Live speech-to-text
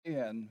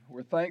And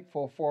we're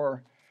thankful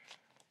for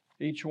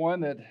each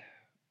one that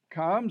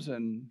comes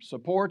and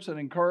supports and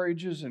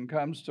encourages and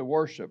comes to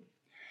worship.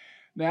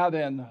 Now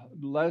then,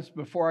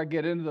 before I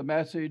get into the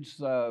message,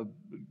 a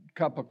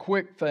couple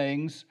quick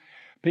things.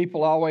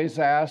 People always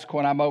ask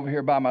when I'm over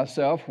here by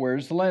myself,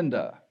 where's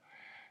Linda?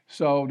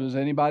 So does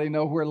anybody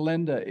know where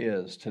Linda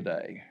is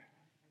today?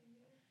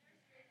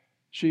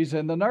 She's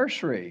in the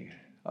nursery.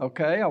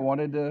 Okay, I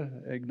wanted to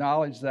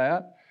acknowledge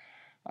that.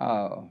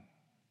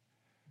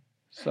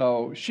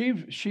 So she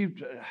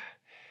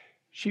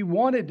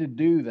wanted to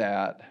do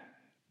that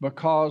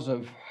because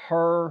of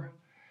her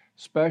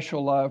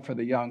special love for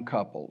the young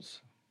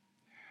couples.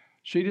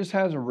 She just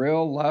has a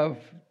real love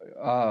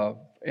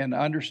and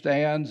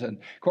understands. And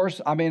of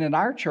course, in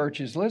our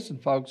churches, listen,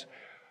 folks,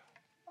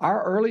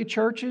 our early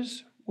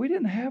churches, we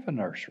didn't have a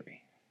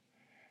nursery.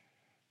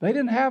 They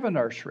didn't have a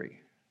nursery.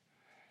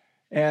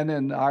 And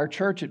in our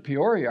church at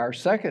Peoria, our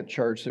second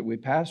church that we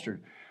pastored,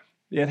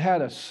 it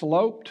had a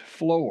sloped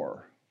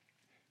floor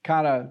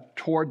kind of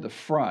toward the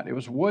front. It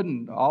was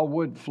all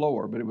wood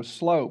floor, but it was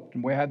sloped,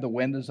 and we had the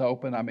windows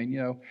open.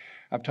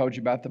 I've told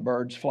you about the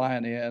birds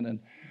flying in and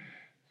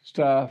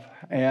stuff.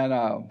 And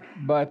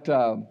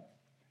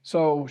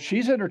so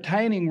she's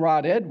entertaining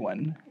Rod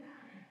Edwin,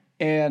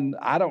 and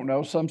I don't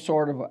know if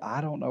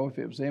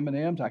it was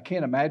M&Ms. I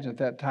can't imagine at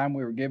that time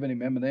we were giving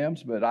him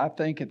M&Ms, but I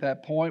think at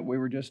that point we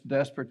were just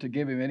desperate to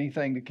give him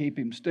anything to keep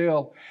him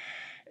still.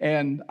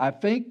 And I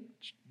think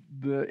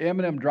the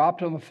M&M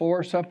dropped on the floor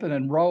or something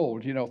and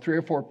rolled, 3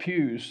 or 4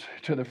 pews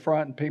to the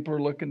front, and people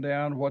are looking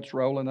down, what's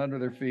rolling under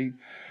their feet.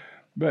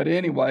 But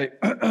anyway,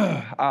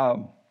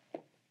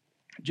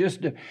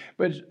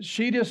 but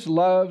she just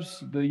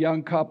loves the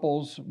young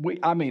couples.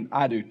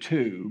 I do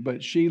too,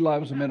 but she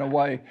loves them in a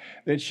way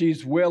that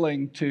she's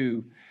willing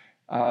to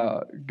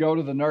go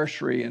to the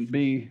nursery and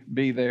be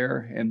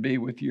there and be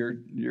with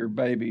your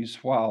babies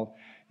while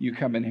you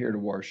come in here to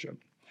worship.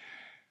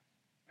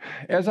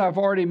 As I've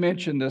already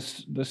mentioned,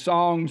 the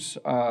songs,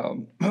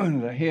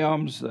 the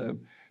hymns, the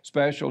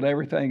special,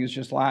 everything is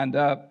just lined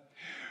up.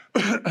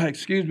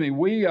 Excuse me.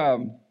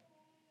 We're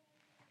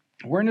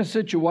in a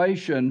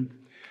situation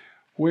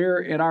where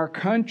in our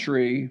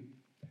country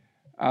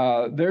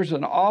there's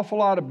an awful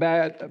lot of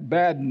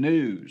bad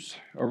news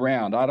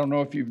around. I don't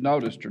know if you've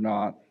noticed or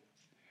not,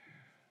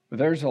 but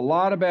there's a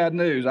lot of bad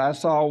news. I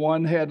saw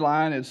one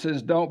headline. It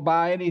says, "Don't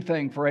buy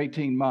anything for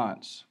 18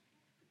 months."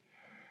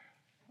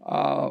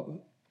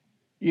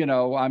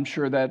 I'm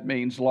sure that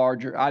means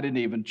larger. I didn't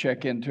even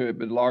check into it,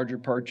 but larger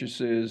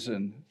purchases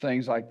and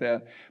things like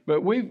that.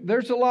 But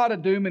there's a lot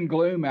of doom and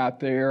gloom out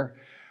there.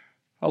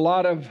 A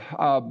lot of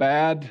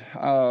bad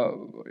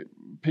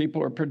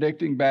people are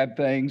predicting bad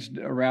things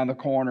around the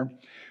corner.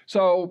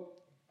 So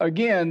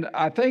again,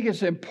 I think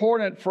it's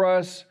important for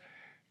us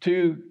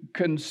to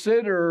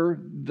consider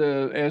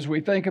as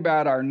we think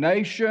about our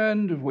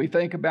nation, we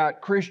think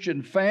about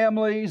Christian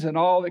families and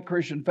all that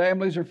Christian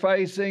families are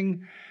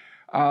facing.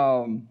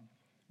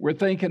 We're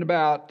thinking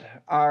about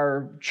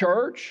our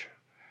church.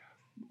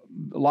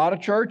 A lot of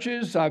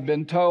churches, I've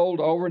been told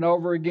over and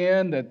over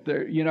again that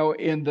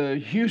in the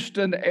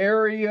Houston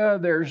area,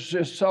 there's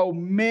just so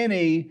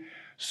many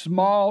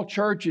small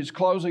churches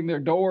closing their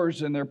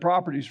doors and their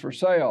properties for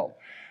sale.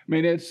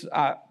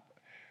 I've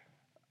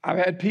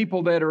had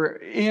people that are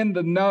in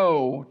the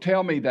know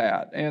tell me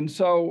that. And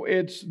so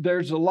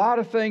there's a lot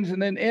of things,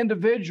 and then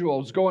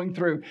individuals going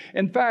through.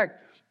 In fact,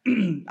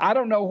 I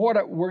don't know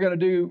what we're going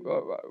to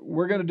do.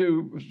 We're going to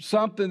do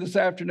something this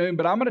afternoon,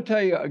 but I'm going to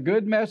tell you a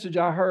good message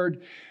I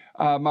heard.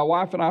 My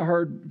wife and I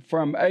heard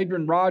from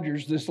Adrian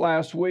Rogers this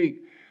last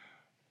week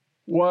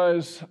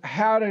was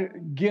how to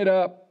get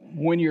up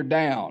when you're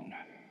down.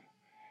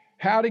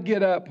 How to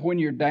get up when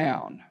you're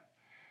down.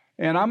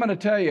 And I'm going to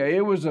tell you,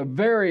 it was a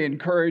very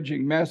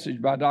encouraging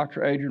message by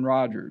Dr. Adrian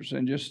Rogers,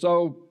 and just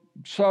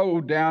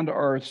so down to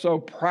earth, so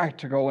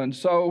practical, and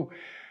so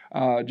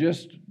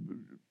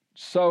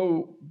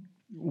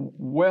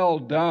well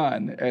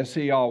done, as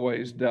he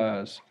always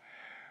does.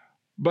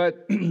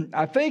 But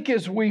I think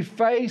as we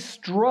face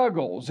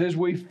struggles, as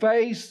we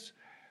face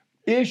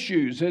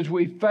issues, as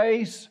we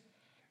face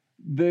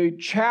the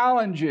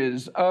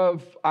challenges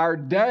of our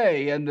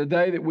day and the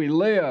day that we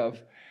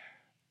live,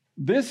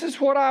 this is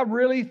what I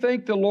really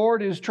think the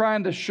Lord is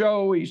trying to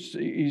show.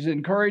 He's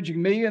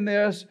encouraging me in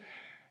this,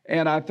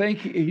 and I think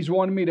He's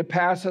wanting me to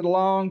pass it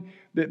along,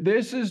 that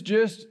this is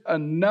just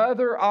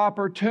another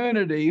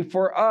opportunity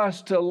for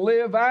us to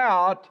live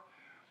out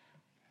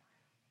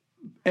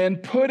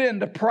and put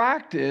into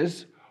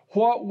practice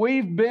what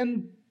we've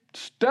been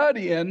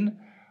studying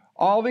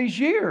all these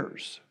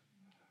years.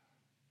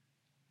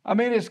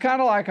 It's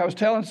kind of like I was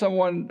telling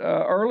someone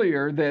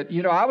earlier that,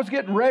 I was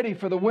getting ready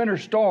for the winter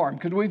storm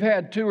because we've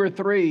had 2 or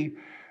 3.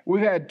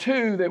 We've had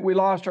 2 that we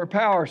lost our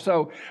power.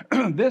 So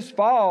this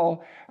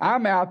fall,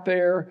 I'm out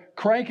there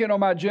cranking on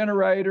my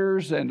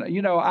generators and,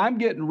 I'm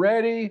getting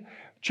ready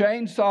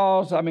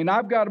chainsaws. I mean,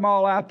 I've got them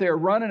all out there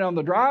running on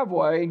the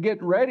driveway and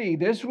getting ready.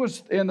 This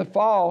was in the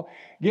fall,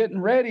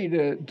 getting ready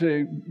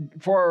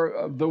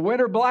for the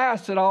winter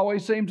blast that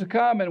always seems to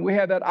come. And we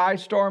had that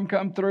ice storm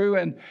come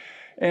through,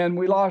 and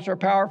we lost our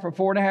power for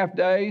 4.5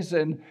 days.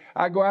 And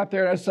I go out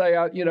there and I say,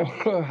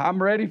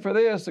 I'm ready for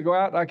this. I go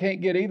out and I can't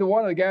get either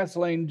one of the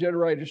gasoline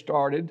generators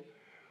started.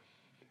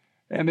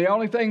 And the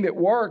only thing that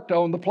worked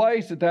on the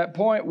place at that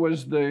point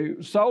was the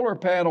solar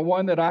panel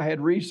one that I had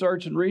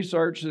researched,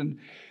 and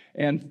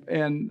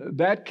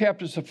that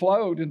kept us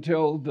afloat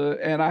until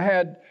and I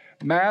had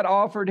Matt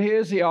offered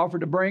his. He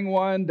offered to bring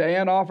one.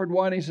 Dan offered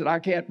one. He said, I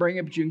can't bring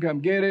it, but you can come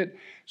get it.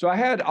 So I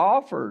had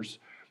offers.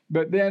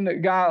 But then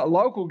a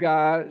local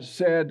guy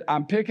said,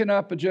 I'm picking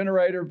up a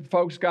generator.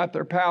 Folks got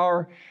their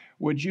power.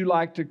 Would you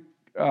like to,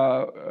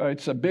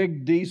 it's a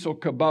big diesel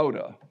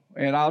Kubota,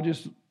 and I'll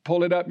just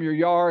pull it up in your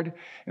yard.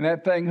 And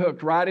that thing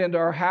hooked right into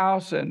our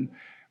house and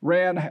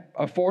ran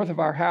a fourth of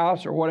our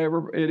house or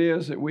whatever it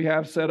is that we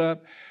have set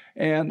up.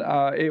 And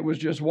it was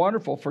just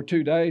wonderful for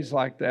 2 days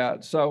like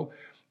that. So,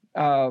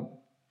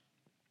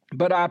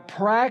 but I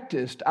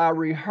practiced, I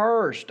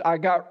rehearsed, I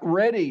got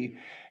ready.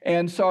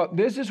 And so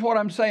this is what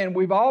I'm saying.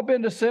 We've all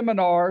been to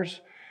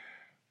seminars.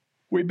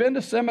 We've been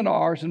to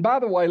seminars. And by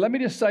the way, let me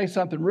just say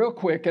something real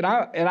quick. And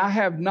I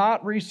have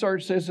not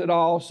researched this at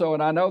all.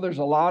 And I know there's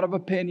a lot of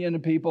opinion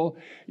of people,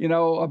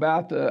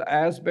 about the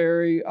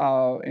Asbury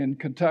in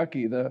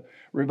Kentucky, the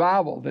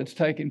revival that's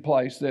taking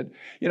place. That,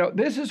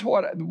 this is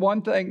what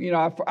one thing,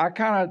 I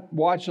kind of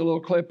watched a little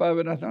clip of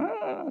it. And I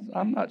thought,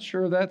 I'm not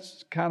sure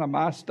that's kind of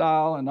my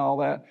style and all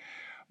that.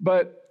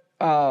 But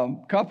a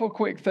couple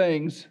quick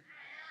things.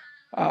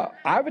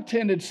 I've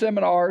attended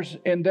seminars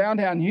in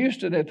downtown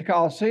Houston at the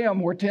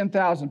Coliseum where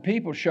 10,000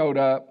 people showed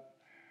up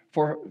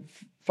for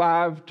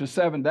 5 to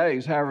 7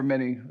 days, however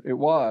many it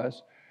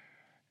was.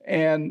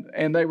 And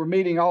they were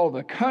meeting all of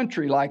the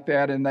country like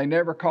that, and they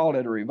never called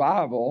it a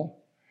revival.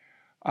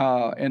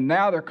 And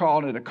now they're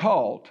calling it a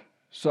cult.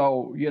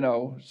 So,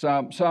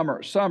 some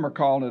are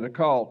calling it a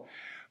cult.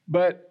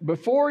 But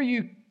before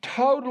you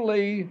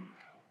totally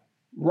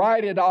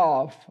write it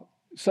off,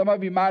 some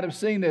of you might have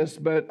seen this,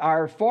 but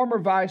our former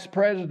Vice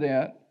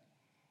President,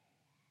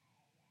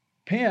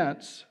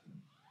 Pence,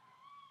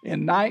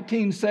 in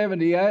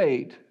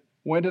 1978,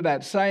 went to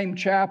that same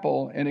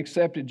chapel and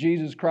accepted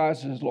Jesus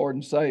Christ as Lord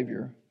and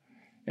Savior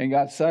and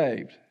got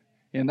saved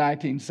in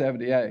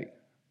 1978.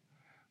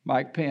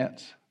 Mike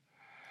Pence.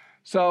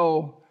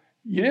 So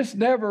you just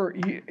never,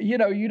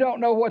 you don't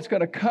know what's going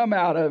to come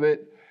out of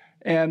it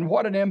and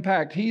what an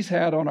impact he's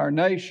had on our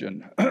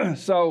nation.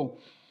 So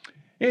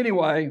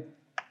anyway,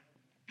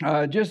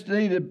 just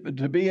need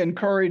to be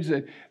encouraged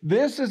that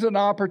this is an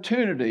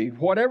opportunity.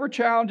 Whatever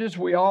challenges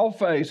we all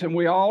face, and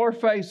we all are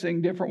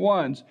facing different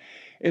ones,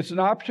 it's an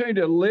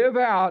opportunity to live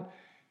out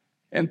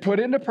and put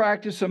into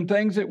practice some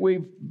things that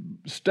we've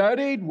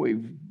studied,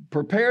 we've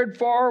prepared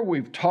for,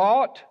 we've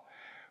taught.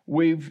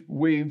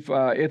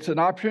 It's an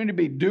opportunity to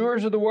be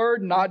doers of the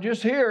word, not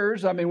just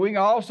hearers. I mean, we can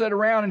all sit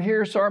around and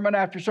hear sermon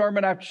after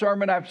sermon after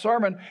sermon after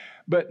sermon,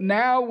 but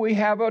now we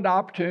have an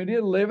opportunity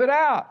to live it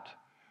out.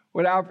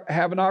 We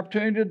have an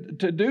opportunity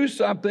to do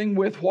something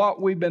with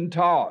what we've been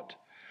taught.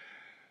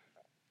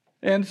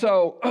 And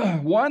so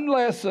one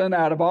lesson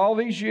out of all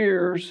these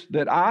years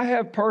that I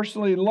have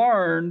personally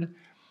learned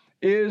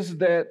is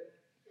that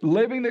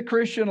living the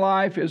Christian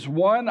life is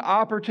one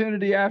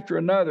opportunity after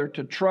another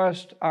to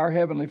trust our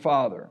Heavenly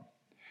Father.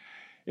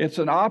 It's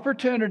an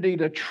opportunity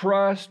to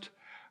trust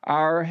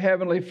our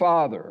Heavenly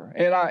Father.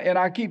 And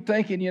I keep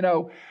thinking,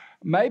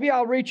 maybe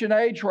I'll reach an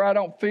age where I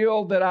don't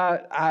feel that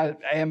I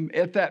am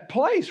at that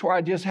place where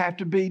I just have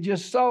to be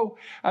just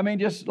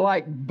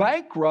like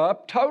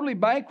bankrupt, totally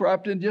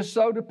bankrupt and just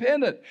so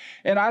dependent.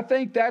 And I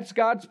think that's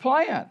God's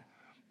plan.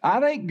 I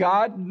think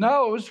God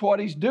knows what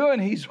He's doing.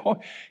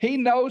 He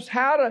knows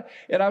how to,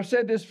 and I've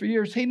said this for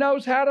years, He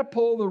knows how to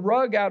pull the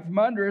rug out from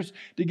under us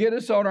to get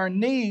us on our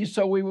knees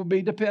so we will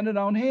be dependent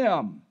on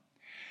Him.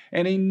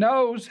 And He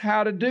knows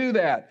how to do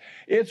that.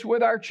 It's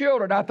with our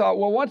children. I thought,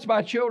 well, once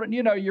my children,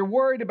 you're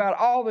worried about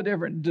all the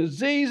different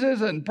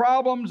diseases and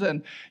problems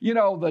and,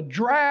 the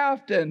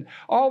draft and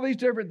all these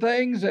different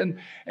things. And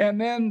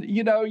then,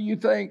 you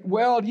think,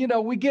 well,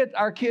 we get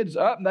our kids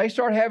up and they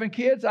start having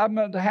kids. I'm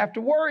going to have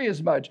to worry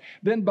as much.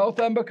 Then both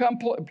of them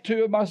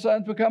two of my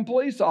sons become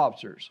police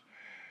officers.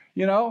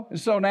 And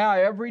so now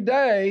every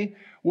day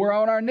we're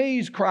on our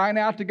knees crying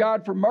out to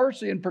God for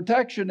mercy and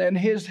protection and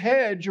His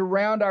hedge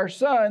around our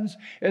sons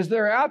as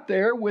they're out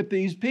there with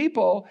these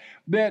people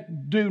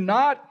that do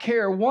not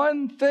care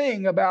one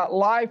thing about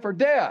life or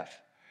death.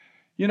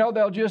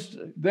 They'll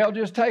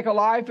just take a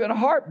life in a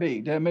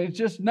heartbeat. I mean, it's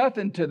just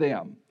nothing to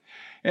them.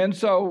 And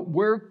so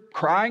we're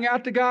crying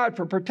out to God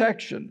for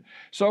protection.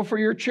 So for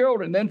your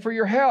children, then for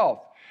your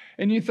health.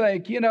 And you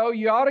think, you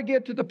ought to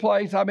get to the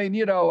place, and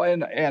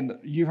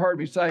you've heard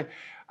me say,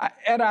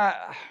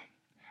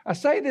 I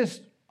say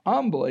this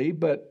humbly,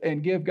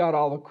 and give God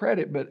all the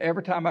credit. But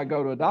every time I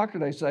go to a doctor,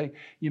 they say,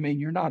 "You mean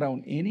you're not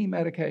on any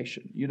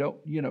medication? You don't,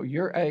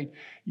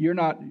 you're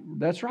not."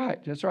 That's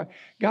right. That's right.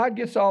 God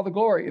gets all the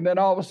glory. And then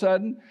all of a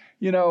sudden,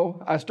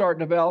 I start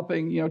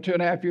developing,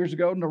 2.5 years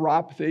ago,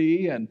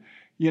 neuropathy, and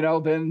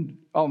then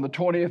on the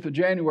 20th of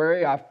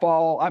January, I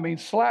fall. I mean,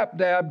 slap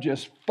dab,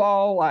 just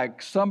fall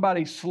like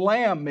somebody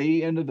slammed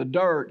me into the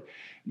dirt.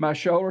 My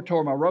shoulder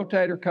tore my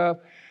rotator cuff.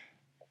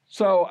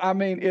 So, I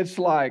mean, it's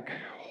like,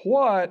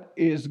 what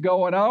is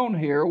going on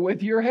here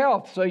with your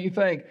health? So you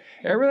think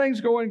everything's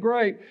going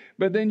great,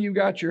 but then you've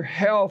got your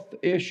health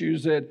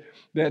issues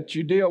that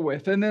you deal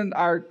with. And then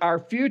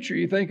our future,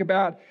 you think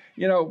about,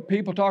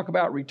 people talk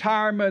about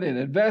retirement and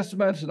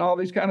investments and all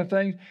these kind of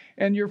things,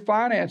 and your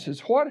finances.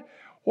 What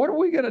are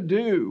we going to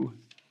do,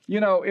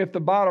 if the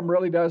bottom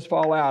really does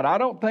fall out? I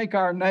don't think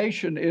our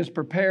nation is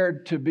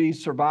prepared to be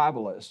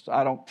survivalists.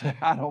 I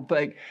don't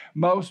think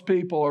most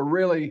people are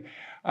really.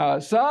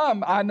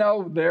 Some, I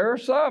know there are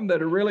some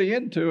that are really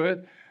into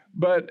it,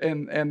 but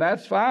and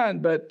that's fine.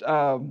 But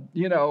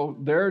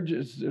they're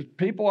just,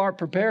 people aren't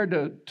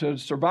prepared to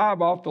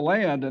survive off the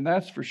land, and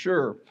that's for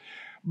sure.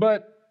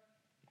 But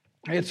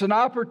it's an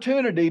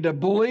opportunity to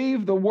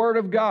believe the Word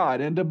of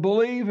God and to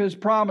believe His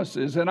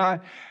promises. And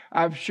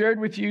I've shared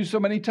with you so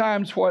many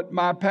times what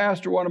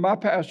one of my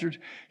pastors,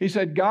 he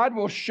said, God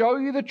will show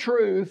you the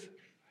truth.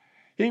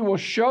 He will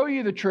show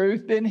you the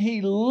truth, then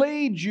He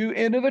leads you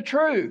into the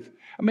truth.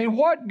 I mean,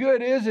 what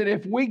good is it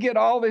if we get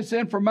all this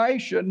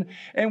information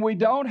and we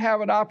don't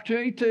have an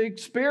opportunity to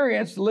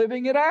experience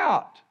living it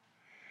out?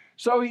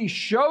 So He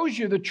shows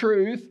you the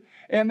truth,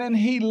 and then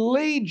He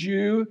leads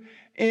you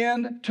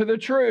into the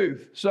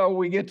truth. So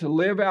we get to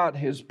live out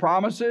His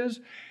promises.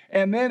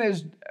 And then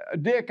as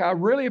Dick, I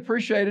really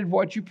appreciated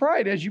what you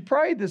prayed as you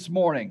prayed this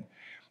morning.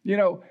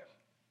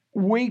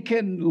 We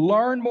can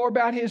learn more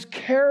about His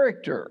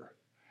character.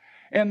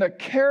 And the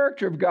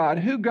character of God,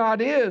 who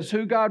God is,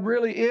 who God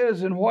really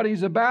is, and what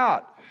He's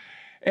about.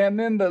 And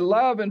then the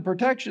love and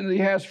protection that He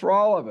has for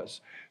all of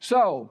us.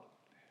 So,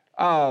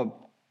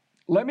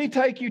 let me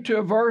take you to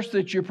a verse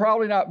that you're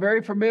probably not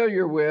very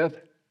familiar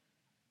with,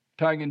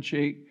 tongue in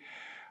cheek.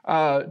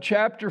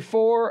 Chapter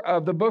 4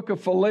 of the book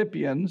of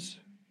Philippians.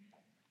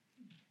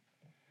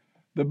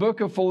 The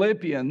book of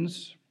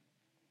Philippians,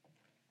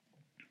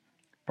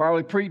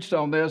 probably preached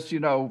on this,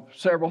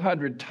 several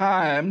hundred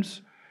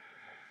times.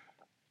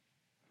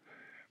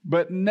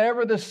 But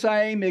never the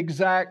same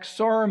exact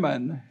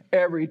sermon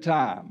every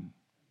time,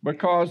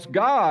 because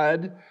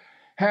God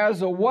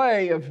has a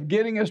way of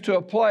getting us to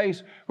a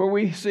place where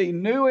we see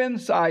new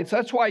insights.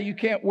 That's why you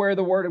can't wear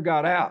the Word of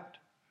God out.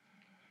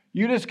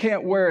 You just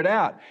can't wear it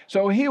out.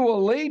 So He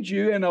will lead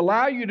you and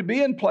allow you to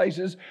be in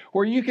places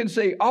where you can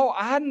see, oh,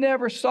 I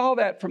never saw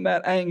that from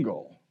that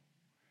angle.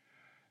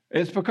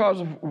 It's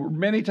because of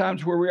many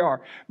times where we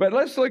are. But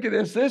let's look at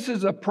this. This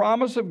is a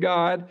promise of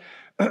God,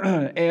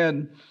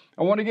 and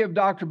I want to give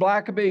Dr.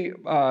 Blackaby,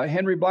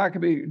 Henry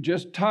Blackaby,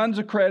 just tons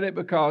of credit,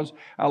 because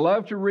I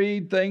love to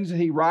read things that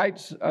he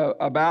writes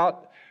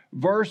about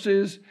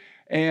verses,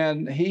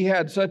 and he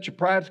had such a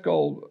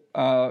practical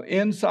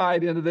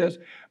insight into this.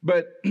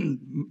 But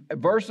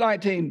verse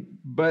 19,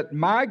 but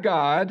my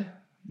God,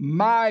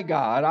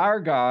 our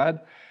God,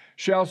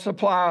 shall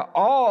supply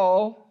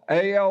all,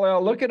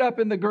 A-L-L, look it up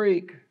in the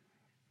Greek.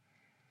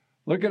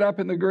 Look it up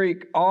in the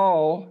Greek.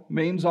 All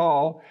means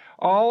all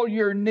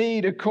your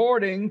need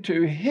according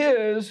to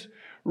His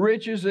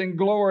riches and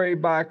glory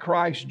by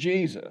Christ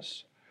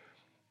Jesus.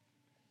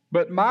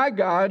 But my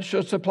God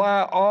shall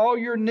supply all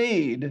your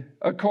need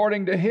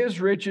according to His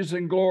riches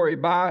and glory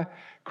by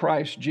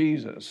Christ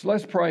Jesus.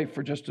 Let's pray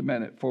for just a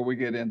minute before we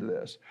get into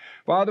this.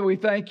 Father, we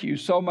thank You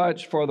so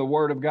much for the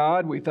Word of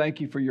God. We thank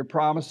You for Your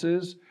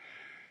promises.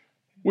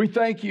 We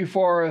thank You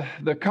for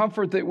the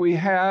comfort that we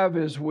have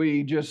as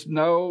we just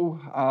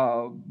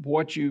know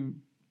what You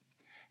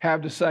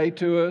have to say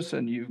to us,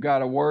 and You've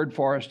got a word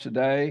for us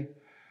today.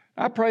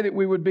 I pray that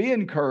we would be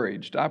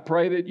encouraged. I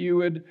pray that You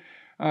would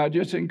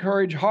just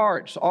encourage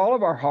hearts, all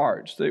of our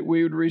hearts, that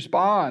we would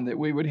respond, that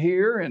we would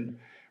hear and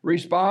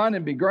respond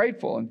and be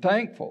grateful and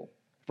thankful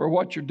for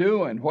what You're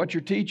doing, what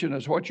You're teaching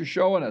us, what You're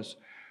showing us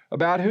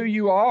about who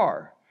You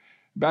are,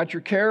 about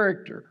Your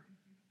character.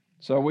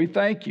 So we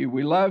thank You,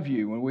 we love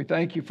You, and we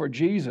thank You for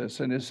Jesus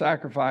and His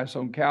sacrifice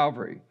on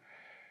Calvary.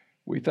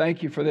 We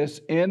thank You for this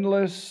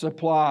endless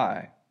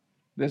supply,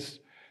 this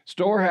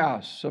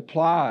storehouse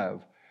supply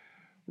of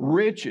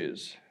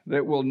riches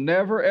that will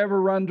never,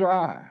 ever run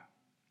dry.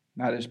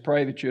 And I just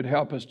pray that You'd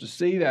help us to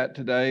see that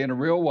today in a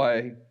real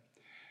way,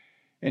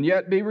 and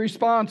yet be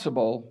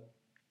responsible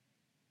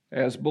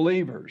as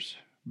believers,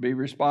 be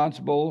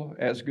responsible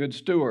as good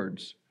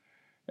stewards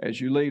as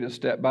You lead us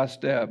step by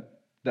step,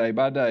 day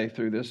by day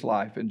through this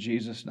life. In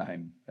Jesus'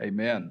 name,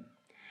 amen.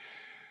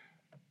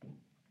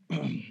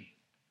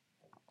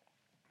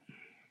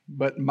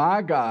 But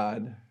my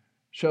God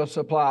shall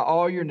supply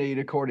all your need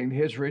according to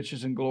His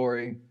riches and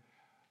glory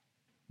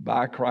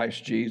by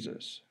Christ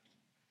Jesus.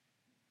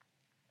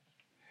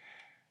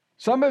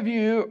 Some of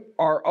you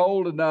are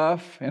old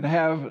enough and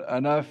have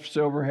enough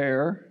silver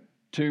hair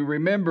to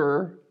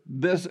remember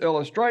this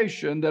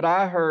illustration that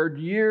I heard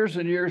years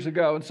and years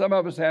ago, and some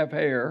of us have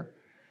hair.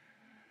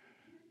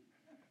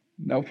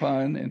 No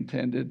pun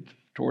intended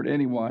toward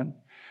anyone.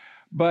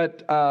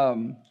 But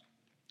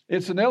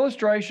it's an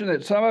illustration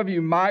that some of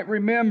you might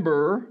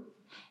remember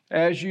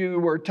as you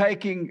were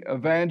taking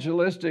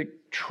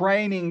evangelistic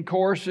training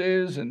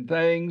courses and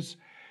things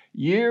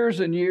years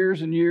and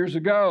years and years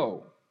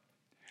ago.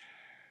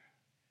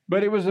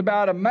 But it was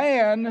about a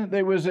man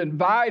that was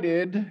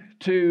invited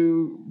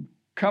to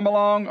come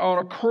along on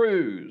a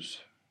cruise.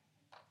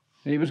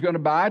 He was going to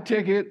buy a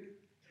ticket.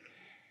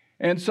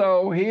 And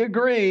so he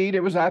agreed.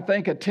 It was, I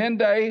think, a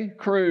 10-day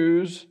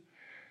cruise.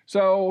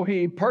 So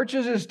he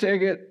purchased his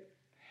ticket.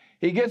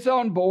 He gets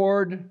on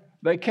board.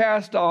 They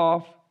cast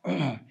off.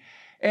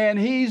 And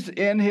he's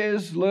in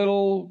his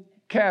little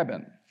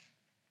cabin.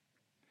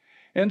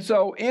 And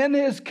so in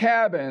his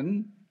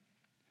cabin,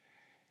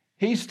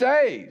 he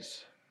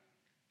stays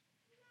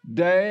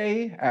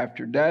day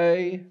after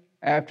day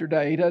after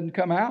day. He doesn't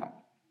come out.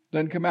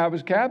 Doesn't come out of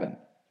his cabin.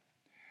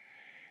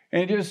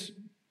 And he just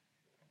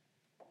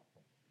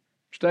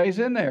stays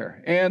in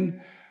there.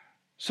 And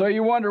so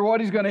you wonder what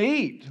he's going to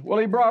eat. Well,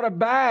 he brought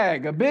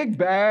a big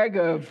bag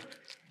of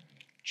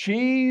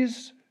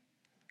cheese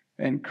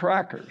and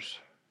crackers.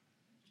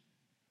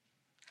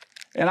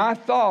 And I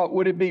thought,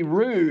 would it be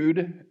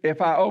rude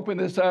if I opened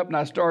this up and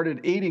I started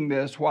eating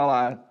this while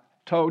I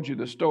told you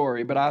the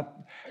story? But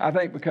I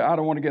think because I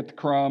don't want to get the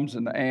crumbs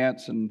and the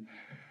ants and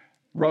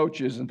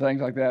roaches and things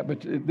like that.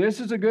 But this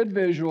is a good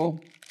visual.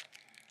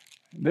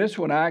 This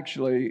one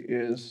actually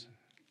is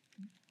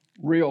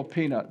real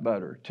peanut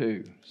butter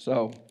too.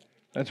 So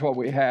that's what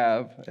we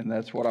have, and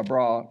that's what I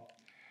brought.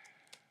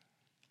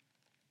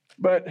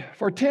 But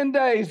for 10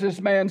 days,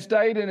 this man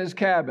stayed in his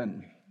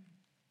cabin.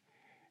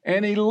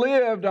 And he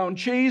lived on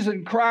cheese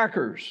and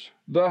crackers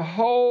the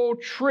whole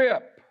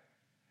trip.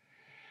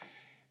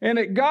 And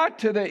it got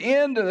to the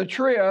end of the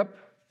trip,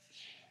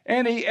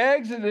 and he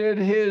exited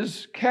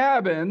his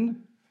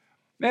cabin,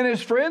 and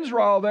his friends were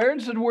all there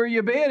and said, "Where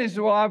you been?" He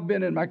said, "Well, I've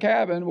been in my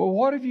cabin." "Well,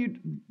 what have you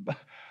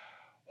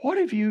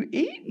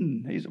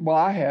eaten?" He said, "Well,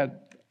 I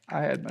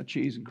had my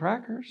cheese and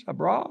crackers I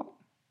brought."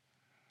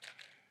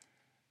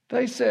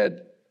 They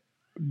said,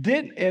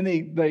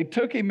 they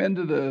took him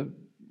into the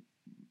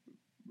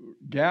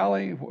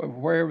galley,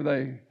 wherever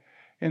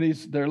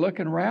they're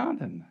looking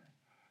around and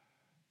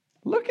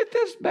look at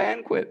this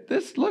banquet.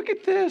 Look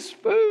at this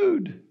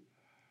food.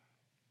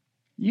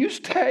 You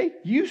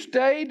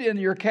stayed in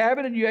your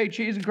cabin and you ate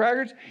cheese and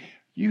crackers.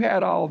 You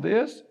had all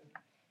this.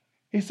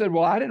 He said,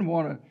 "Well, I didn't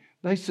want to."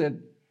 They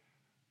said,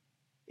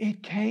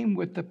 "It came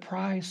with the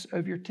price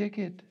of your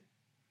ticket.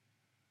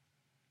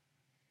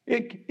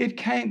 It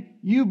came.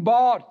 You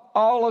bought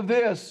all of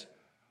this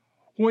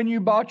when you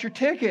bought your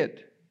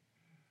ticket."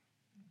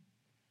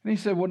 And he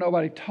said, "Well,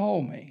 nobody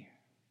told me.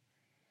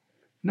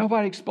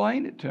 Nobody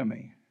explained it to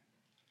me."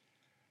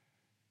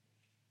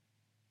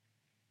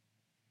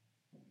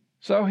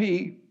 So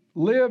he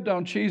lived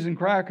on cheese and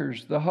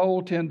crackers the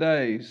whole 10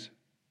 days,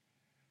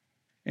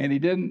 and he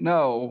didn't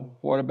know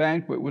what a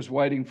banquet was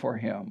waiting for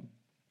him.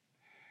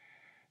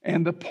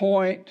 And the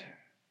point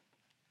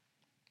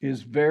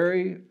is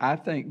I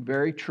think,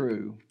 very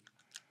true.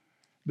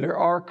 There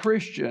are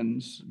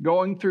Christians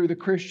going through the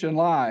Christian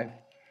life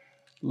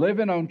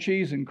living on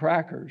cheese and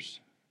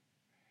crackers,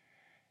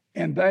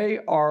 and they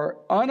are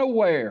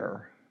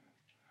unaware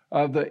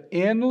of the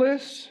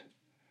endless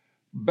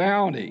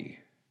bounty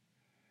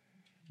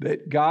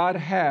that God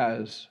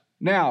has.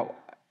 Now,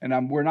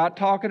 we're not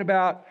talking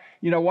about,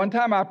 one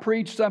time I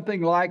preached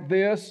something like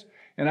this,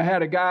 and I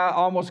had a guy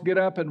almost get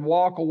up and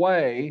walk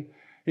away.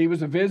 He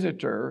was a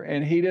visitor,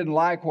 and he didn't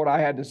like what I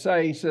had to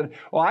say. He said,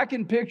 "Well, I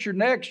can picture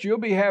next you'll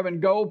be having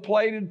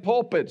gold-plated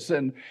pulpits,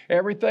 and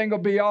everything will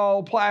be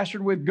all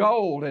plastered with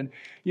gold." And,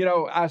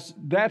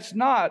 that's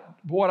not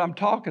what I'm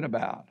talking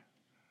about.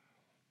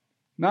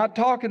 Not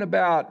talking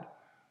about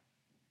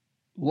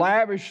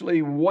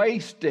lavishly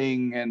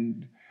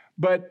wasting,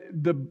 but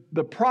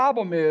the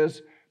problem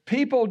is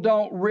people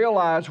don't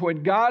realize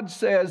when God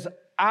says,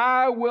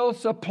 "I will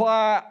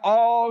supply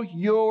all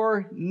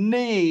your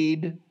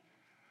need,"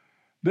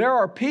 there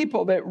are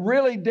people that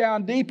really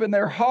down deep in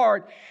their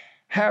heart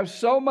have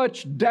so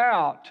much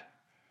doubt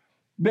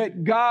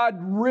that God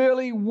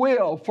really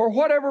will, for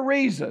whatever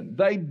reason,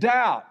 they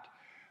doubt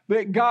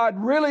that God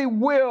really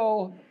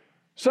will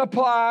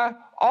supply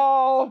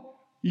all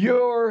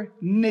your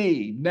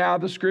need. Now,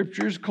 the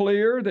scripture is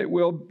clear that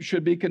we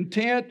should be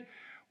content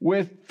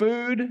with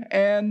food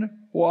and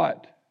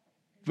what?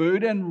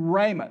 Food and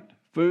raiment,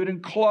 food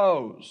and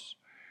clothes.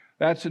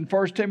 That's in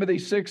 1 Timothy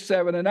 6,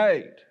 7, and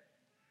 8.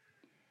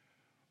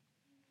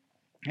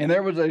 And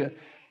there was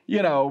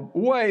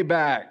way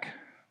back,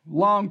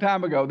 long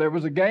time ago, there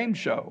was a game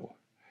show.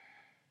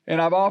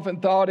 And I've often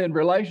thought in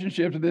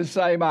relationship to this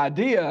same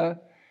idea,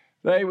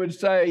 they would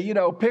say,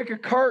 pick a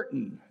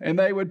curtain. And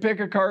they would pick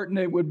a curtain,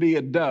 it would be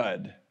a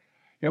dud.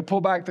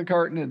 Pull back the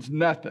curtain, it's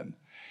nothing.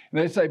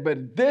 And they say,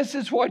 but this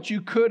is what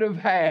you could have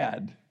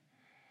had.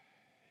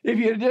 If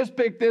you had just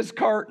picked this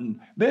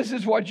curtain, this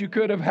is what you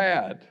could have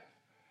had.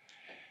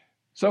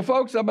 So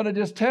folks, I'm going to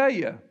just tell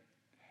you,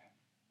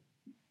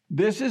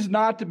 this is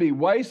not to be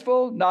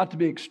wasteful, not to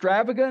be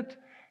extravagant,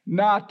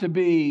 not to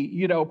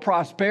be,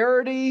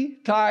 prosperity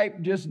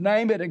type, just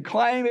name it and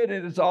claim it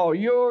and it's all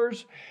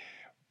yours.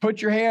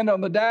 Put your hand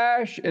on the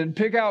dash and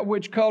pick out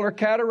which color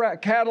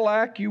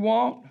Cadillac you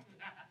want.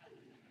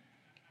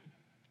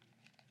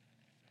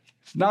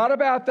 It's not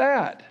about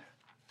that.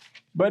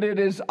 But it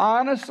is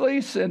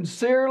honestly,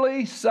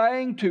 sincerely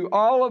saying to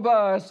all of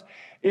us,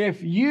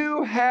 if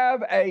you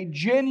have a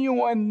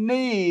genuine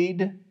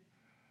need,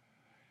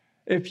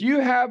 if you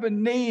have a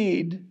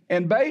need,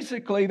 and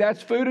basically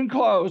that's food and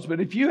clothes, but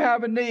if you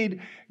have a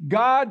need,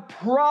 God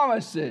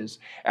promises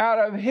out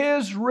of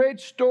His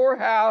rich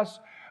storehouse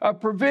of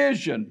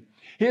provision,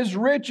 His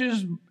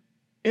riches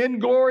in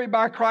glory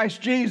by Christ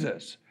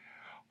Jesus,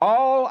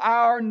 all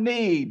our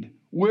need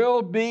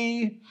will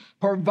be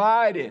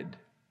provided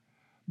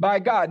by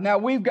God. Now,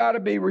 we've got to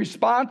be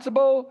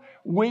responsible.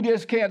 We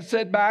just can't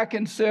sit back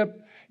and sip,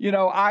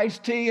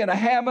 iced tea in a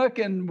hammock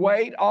and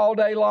wait all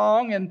day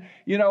long and,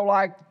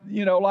 like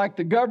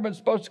the government's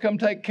supposed to come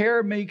take care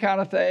of me kind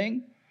of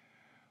thing.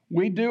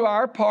 We do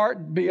our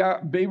part,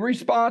 be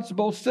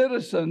responsible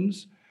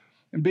citizens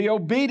and be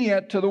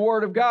obedient to the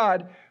Word of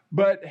God.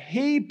 But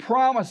He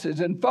promises,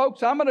 and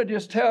folks, I'm going to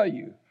just tell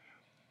you,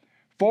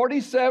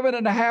 47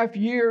 and a half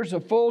years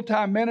of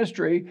full-time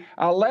ministry,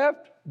 I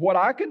left what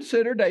I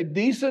considered a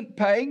decent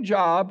paying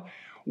job,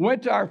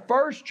 went to our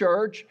first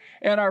church,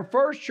 and our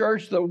first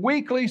church, the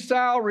weekly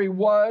salary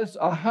was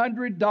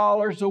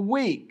 $100 a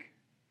week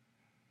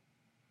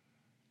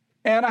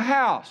and a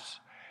house.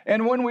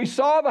 And when we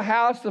saw the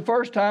house the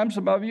first time,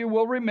 some of you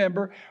will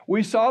remember,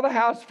 we saw the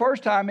house the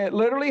first time, it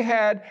literally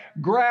had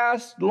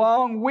grass,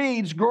 long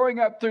weeds growing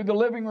up through the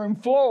living room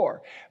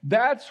floor.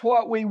 That's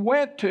what we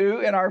went to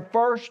in our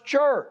first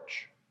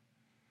church.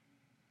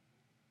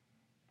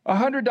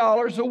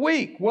 $100 a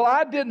week. Well,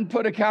 I didn't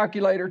put a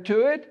calculator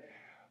to it,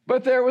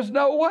 but there was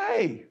no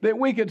way that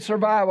we could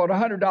survive on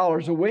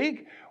 $100 a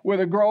week with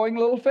a growing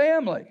little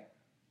family.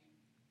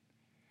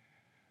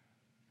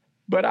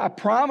 But I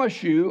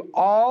promise you,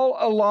 all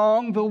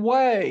along the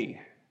way,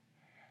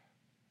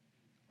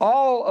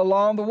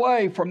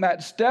 from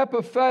that step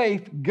of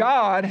faith,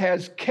 God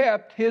has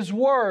kept His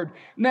word.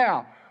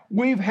 Now,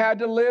 we've had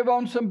to live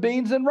on some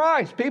beans and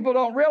rice. People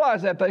don't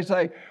realize that. They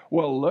say,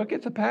 well, look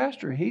at the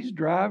pastor. He's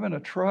driving a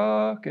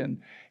truck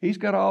and he's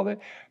got all that.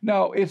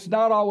 No, it's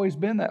not always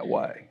been that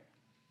way.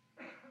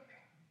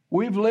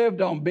 We've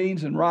lived on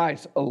beans and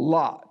rice a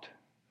lot.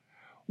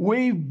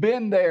 We've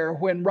been there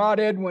when Rod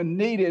Edwin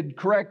needed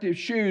corrective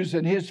shoes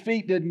and his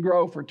feet didn't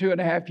grow for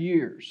 2.5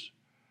 years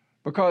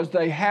because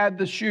they had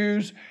the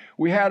shoes.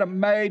 We had them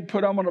made,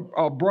 put them on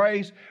a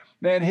brace,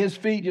 then his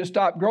feet just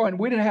stopped growing.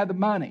 We didn't have the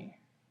money.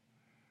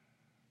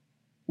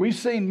 We've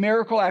seen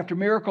miracle after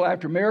miracle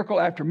after miracle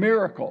after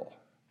miracle.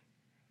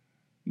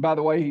 By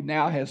the way, he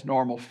now has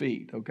normal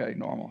feet. Okay,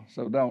 normal.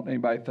 So don't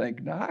anybody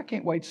think, no, I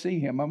can't wait to see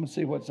him. I'm going to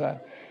see what's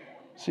that.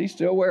 Does he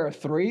still wear a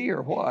 3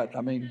 or what?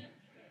 I mean,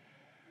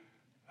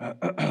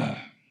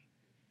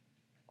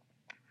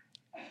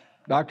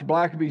 Dr.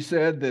 Blackaby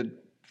said that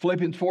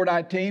Philippians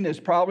 4:19 is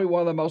probably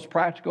one of the most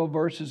practical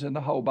verses in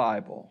the whole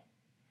Bible.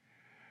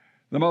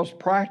 The most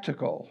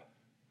practical.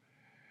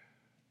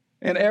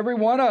 And every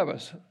one of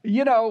us.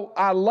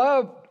 I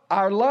loved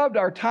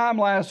our time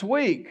last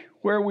week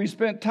where we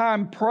spent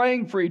time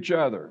praying for each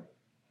other.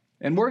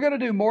 And we're going to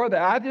do more of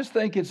that. I just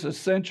think it's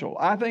essential.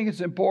 I think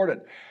it's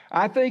important.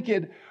 I think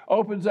it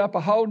opens up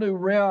a whole new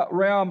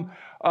realm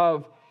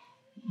of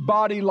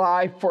body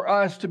life for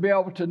us to be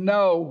able to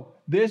know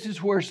this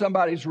is where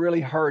somebody's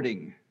really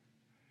hurting.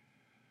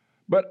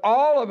 But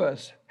all of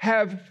us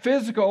have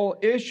physical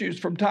issues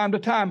from time to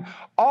time.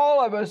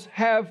 All of us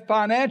have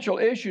financial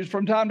issues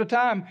from time to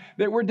time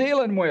that we're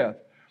dealing with.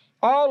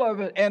 All of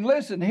it. And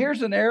listen,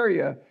 here's an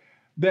area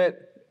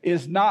that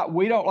is not,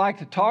 we don't like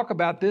to talk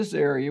about this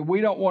area. We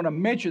don't want to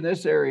mention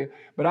this area.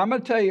 But I'm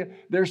going to tell you,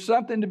 there's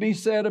something to be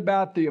said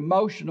about the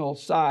emotional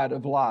side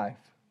of life.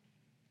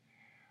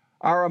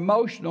 Our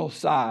emotional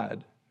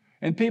side.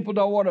 And people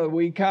don't want to,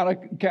 we kind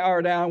of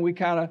cower down, we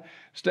kind of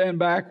stand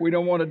back, we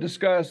don't want to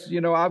discuss,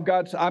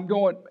 I'm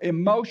going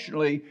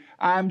emotionally,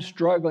 I'm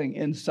struggling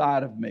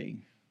inside of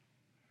me.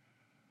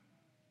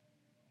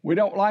 We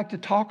don't like to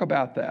talk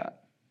about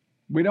that.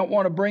 We don't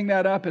want to bring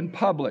that up in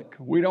public.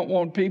 We don't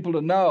want people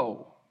to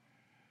know.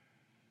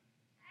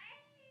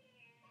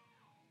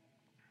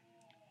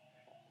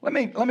 Let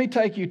me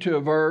take you to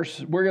a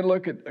verse. We're going to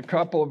look at a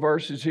couple of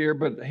verses here,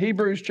 but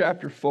Hebrews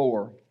chapter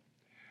 4.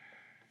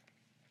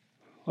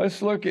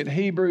 Let's look at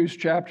Hebrews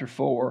chapter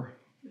 4.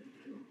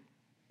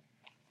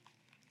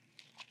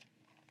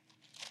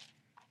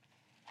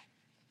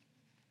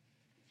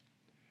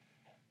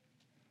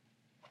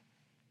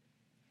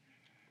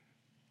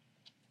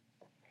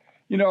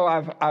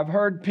 I've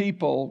heard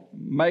people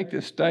make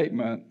this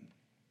statement.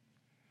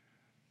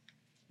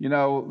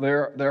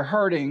 They're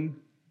hurting.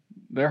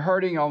 They're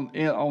hurting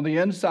on the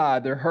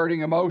inside. They're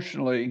hurting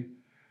emotionally.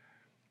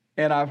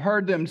 And I've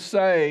heard them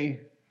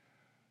say,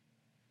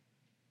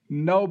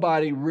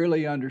 nobody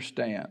really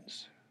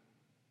understands.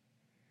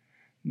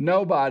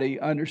 Nobody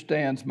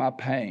understands my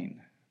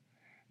pain.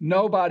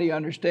 Nobody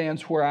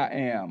understands where I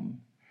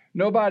am.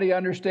 Nobody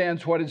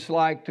understands what it's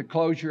like to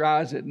close your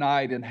eyes at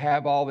night and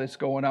have all this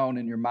going on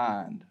in your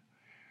mind.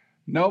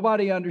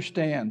 Nobody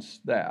understands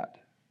that.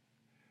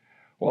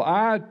 Well,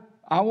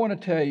 I want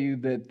to tell you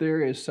that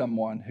there is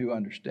someone who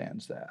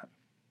understands that.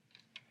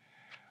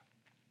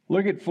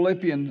 Look at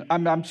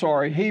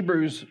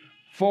Hebrews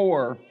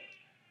 4.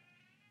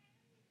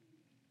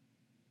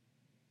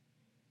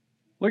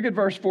 Look at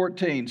verse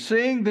 14.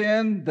 Seeing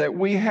then that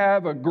we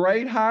have a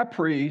great high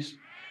priest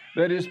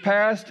that is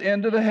passed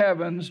into the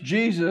heavens,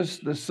 Jesus,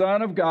 the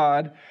Son of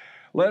God,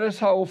 let us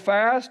hold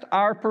fast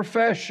our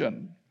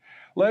profession.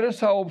 Let us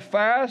hold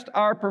fast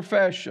our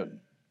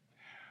profession.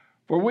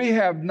 For we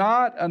have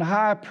not an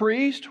high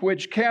priest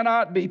which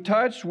cannot be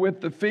touched with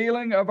the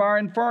feeling of our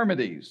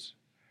infirmities,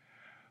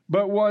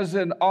 but was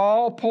in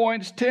all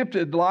points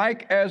tempted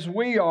like as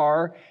we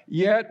are,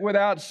 yet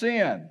without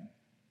sin.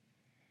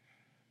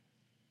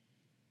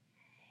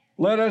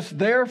 Let us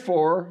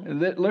therefore,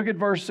 look at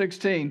verse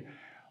 16,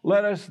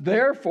 let us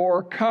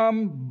therefore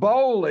come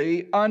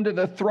boldly unto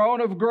the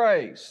throne of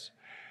grace.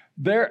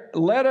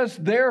 Let us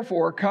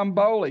therefore come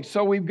boldly.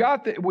 So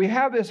we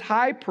have this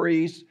high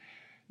priest,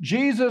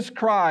 Jesus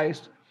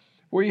Christ.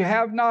 We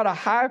have not a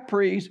high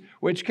priest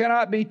which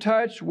cannot be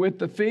touched with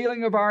the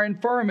feeling of our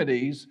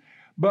infirmities,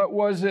 but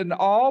was in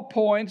all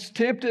points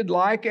tempted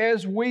like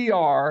as we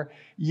are,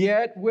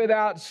 yet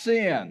without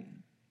sin.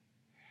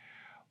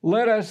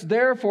 Let us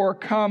therefore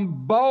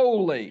come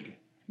boldly.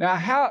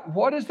 Now,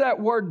 what does that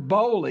word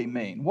boldly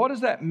mean? What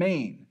does that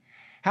mean?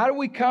 How do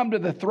we come to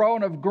the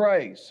throne of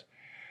grace?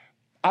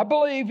 I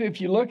believe if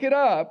you look it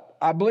up,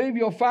 I believe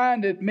you'll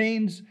find it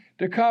means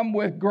to come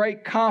with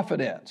great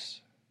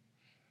confidence.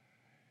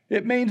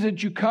 It means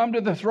that you come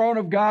to the throne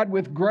of God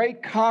with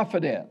great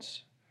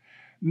confidence.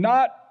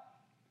 Not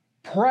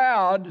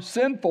proud,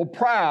 sinful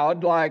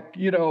proud, like,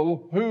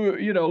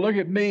 look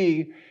at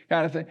me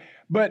kind of thing.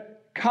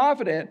 But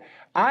confident.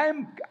 I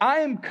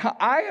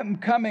am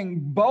coming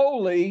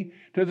boldly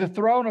to the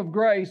throne of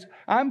grace.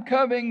 I'm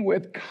coming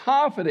with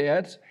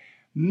confidence,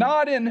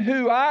 not in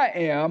who I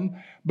am,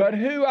 but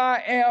who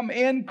I am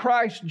in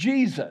Christ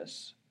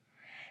Jesus.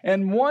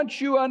 And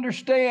once you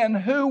understand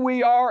who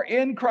we are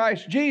in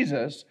Christ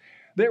Jesus,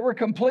 that we're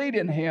complete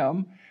in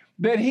Him,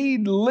 that He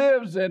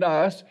lives in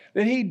us,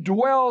 that He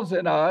dwells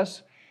in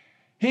us,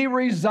 He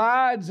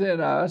resides in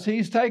us,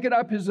 He's taken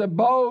up His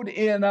abode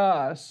in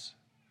us.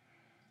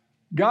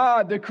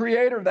 God, the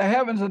creator of the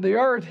heavens and the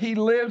earth, He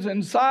lives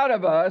inside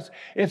of us.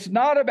 It's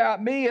not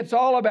about me, it's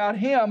all about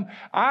Him.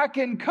 I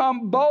can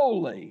come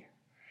boldly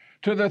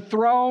to the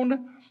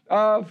throne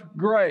of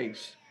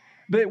grace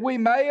that we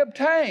may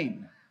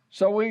obtain.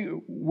 So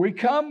we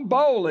come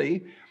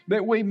boldly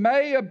that we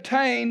may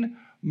obtain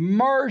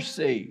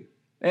mercy.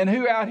 And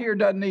who out here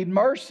doesn't need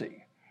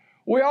mercy?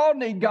 We all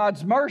need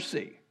God's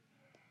mercy.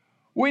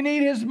 We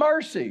need His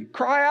mercy.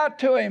 Cry out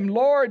to Him,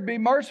 Lord, be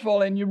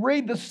merciful. And you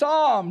read the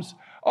Psalms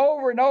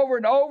over and over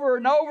and over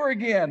and over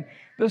again.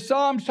 The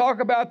Psalms talk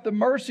about the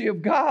mercy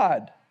of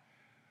God.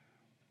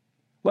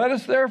 Let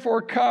us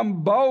therefore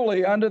come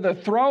boldly unto the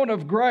throne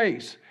of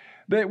grace,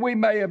 that we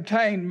may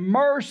obtain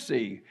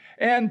mercy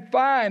and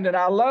find, and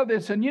I love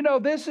this, and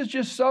this is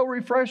just so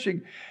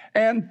refreshing,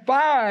 and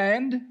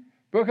find,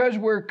 because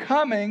we're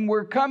coming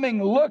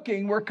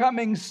looking, we're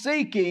coming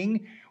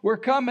seeking, we're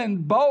coming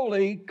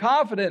boldly,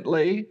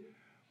 confidently,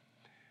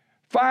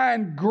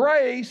 find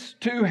grace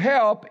to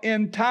help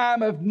in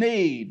time of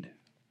need.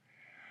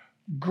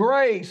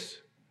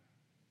 Grace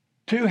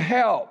to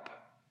help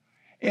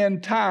in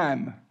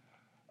time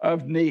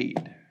of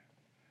need.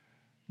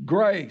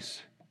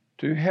 Grace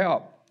to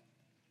help.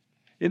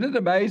 Isn't it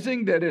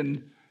amazing that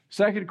in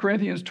 2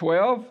 Corinthians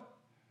 12,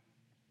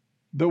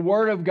 the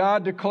Word of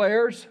God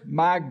declares,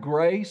 my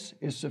grace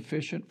is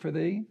sufficient for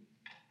thee?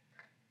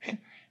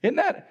 Isn't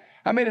that,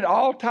 it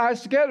all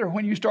ties together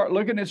when you start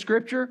looking at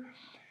Scripture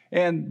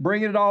and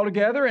bringing it all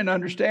together and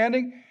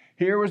understanding.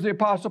 Here was the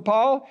Apostle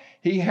Paul.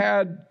 He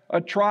had a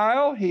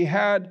trial. He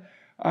had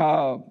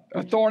a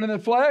thorn in the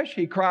flesh.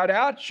 He cried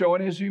out,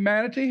 showing his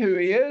humanity, who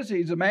he is.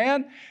 He's a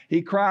man.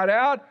 He cried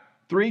out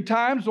 3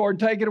 times, Lord,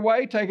 take it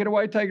away, take it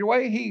away, take it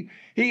away.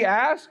 He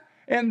asked,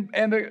 and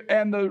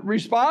the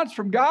response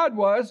from God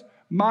was,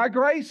 my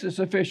grace is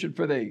sufficient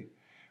for thee.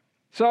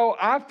 So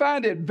I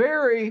find it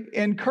very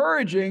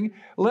encouraging.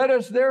 Let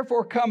us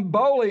therefore come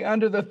boldly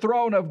unto the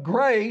throne of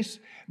grace,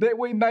 that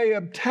we may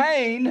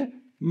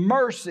obtain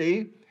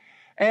mercy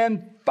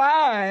and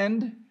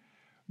find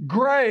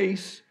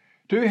grace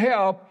to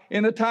help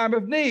in the time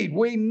of need.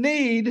 We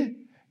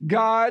need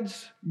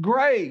God's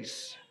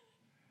grace.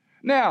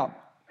 Now,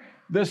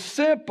 the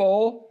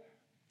simple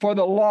for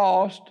the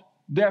lost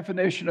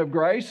definition of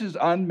grace is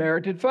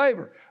unmerited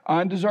favor,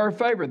 undeserved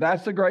favor.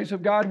 That's the grace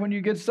of God when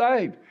you get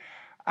saved.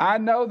 I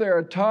know there are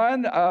a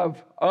ton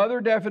of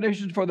other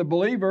definitions for the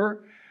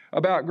believer,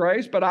 about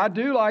grace, but I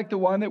do like the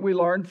one that we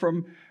learned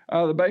from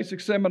the basic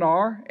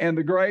seminar. And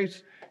the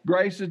grace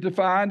is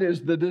defined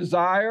as the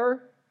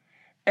desire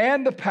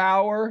and the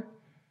power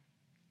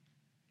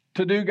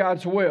to do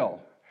God's will.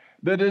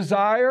 The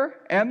desire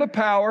and the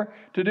power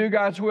to do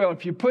God's will.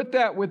 If you put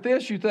that with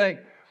this, you think,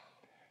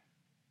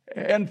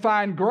 and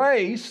find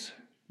grace,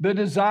 the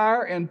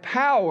desire and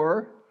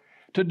power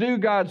to do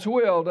God's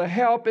will, to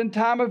help in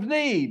time of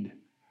need.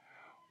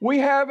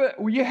 You have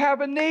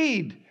a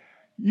need.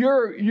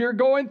 You're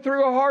going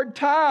through a hard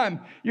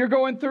time. You're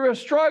going through a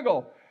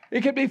struggle.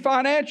 It could be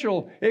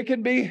financial. It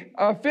could be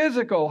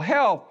physical,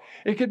 health.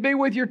 It could be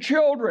with your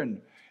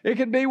children. It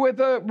could be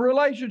with a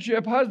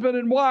relationship, husband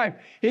and wife.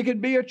 It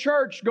could be a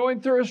church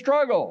going through a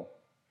struggle.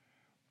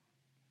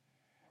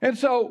 And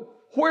so,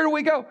 where do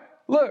we go?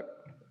 Look,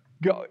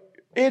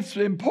 it's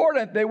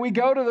important that we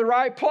go to the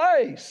right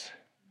place.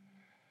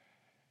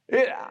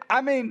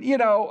 I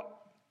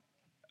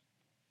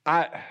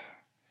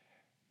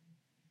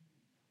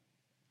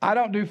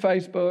don't do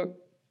Facebook,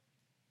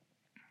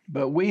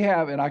 but we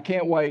have, and I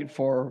can't wait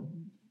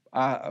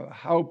I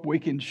hope we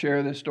can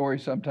share this story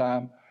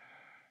sometime.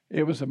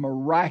 It was a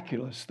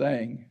miraculous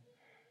thing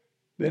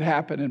that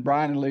happened in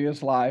Brian and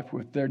Leah's life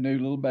with their new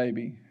little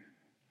baby.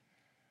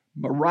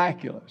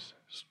 Miraculous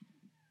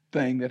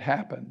thing that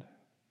happened.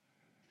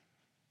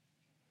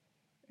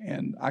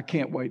 And I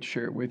can't wait to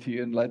share it with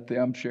you and let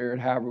them share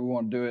it however we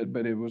want to do it,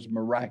 but it was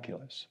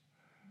miraculous.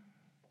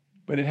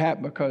 But it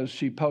happened because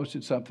she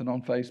posted something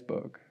on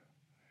Facebook,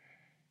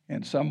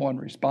 and someone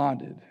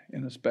responded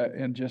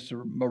in just a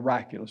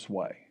miraculous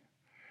way.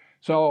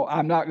 So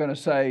I'm not going to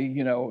say,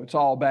 it's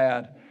all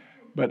bad,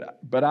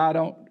 but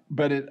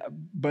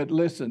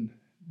listen,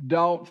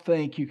 don't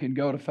think you can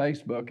go to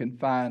Facebook and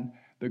find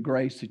the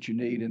grace that you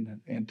need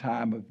in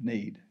time of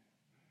need.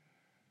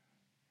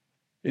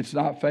 It's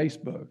not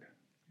Facebook.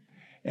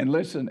 And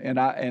listen, and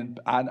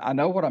I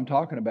know what I'm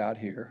talking about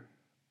here.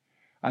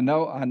 I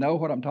know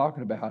what I'm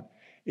talking about.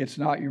 It's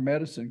not your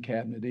medicine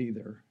cabinet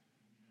either.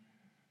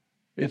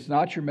 It's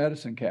not your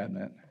medicine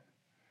cabinet.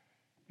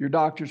 Your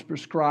doctor's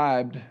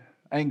prescribed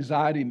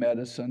anxiety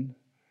medicine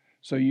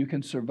so you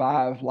can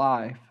survive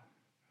life.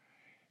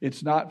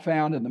 It's not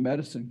found in the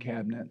medicine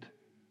cabinet.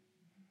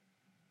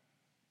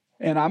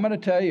 And I'm going to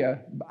tell you,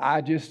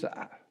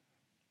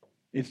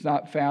 it's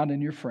not found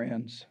in your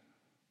friends.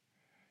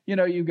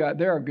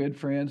 There are good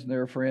friends, and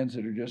there are friends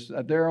that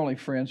are they're only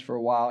friends for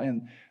a while.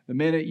 And the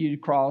minute you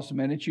cross, the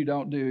minute you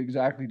don't do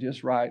exactly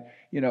just right,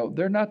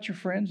 they're not your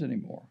friends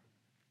anymore.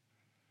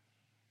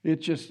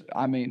 It's just,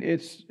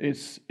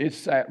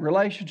 it's that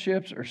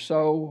relationships are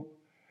so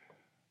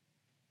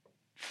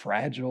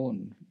fragile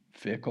and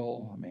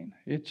fickle.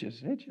 It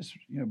just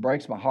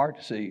breaks my heart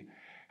to see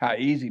how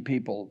easy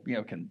people,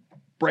 can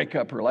break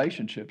up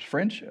relationships,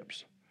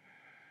 friendships.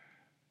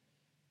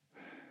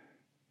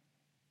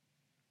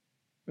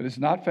 But it's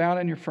not found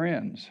in your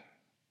friends.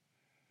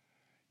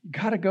 You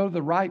got to go to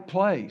the right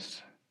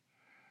place.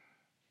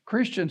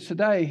 Christians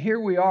today, here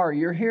we are.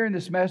 You're hearing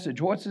this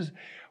message. What's this?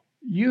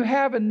 You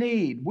have a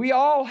need. We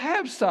all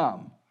have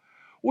some.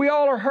 We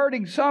all are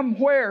hurting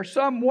somewhere,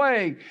 some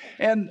way.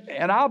 And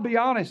I'll be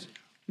honest,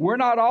 we're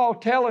not all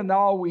telling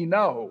all we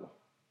know.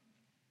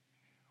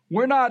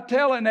 We're not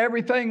telling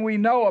everything we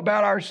know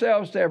about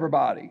ourselves to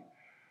everybody.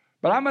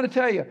 But I'm going to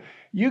tell you,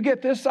 you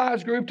get this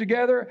size group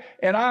together,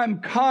 and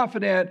I'm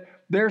confident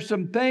there's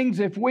some things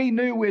if we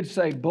knew, we'd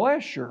say,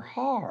 bless your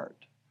heart.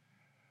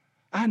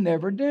 I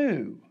never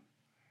knew.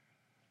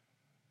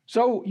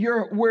 So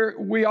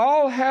we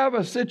all have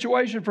a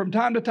situation from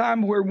time to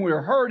time where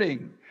we're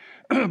hurting,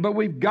 but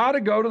we've got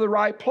to go to the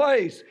right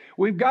place.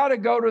 We've got to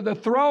go to the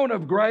throne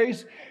of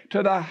grace,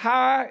 to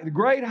the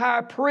great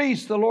high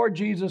priest, the Lord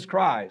Jesus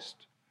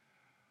Christ.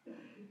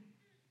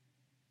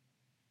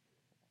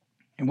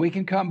 And we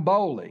can come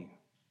boldly.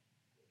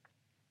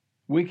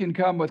 We can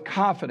come with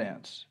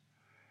confidence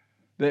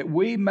that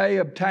we may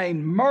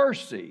obtain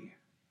mercy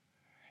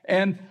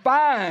and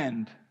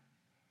find.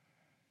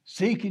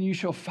 Seek and you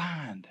shall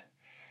find.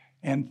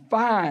 And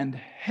find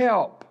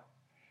help.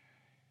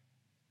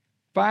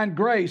 Find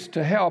grace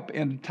to help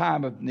in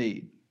time of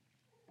need.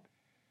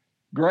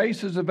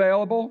 Grace is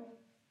available.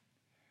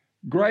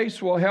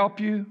 Grace will help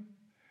you.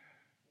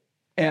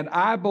 And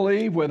I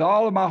believe with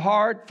all of my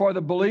heart, for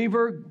the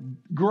believer,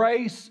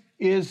 grace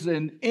is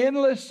an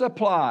endless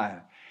supply.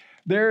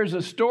 There's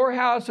a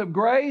storehouse of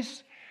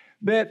grace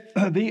that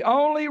the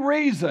only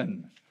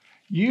reason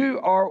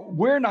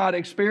we're not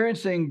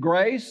experiencing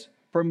grace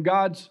from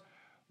God's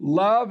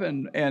love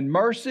and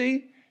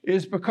mercy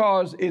is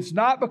because it's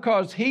not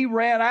because He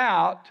ran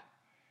out,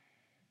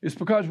 it's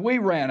because we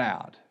ran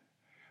out.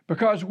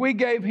 Because we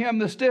gave Him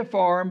the stiff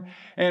arm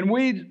and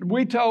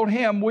we told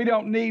Him we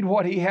don't need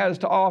what He has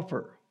to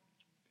offer.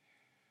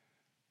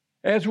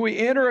 As we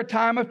enter a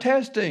time of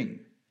testing,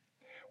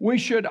 we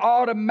should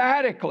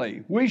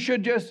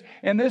just,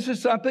 and this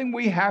is something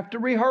we have to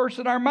rehearse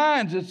in our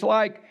minds. It's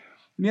like,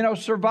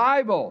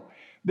 survival.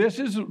 This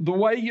is the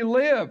way you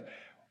live.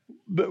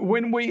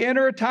 When we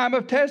enter a time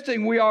of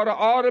testing, we ought to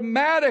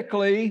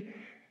automatically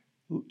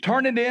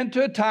turn it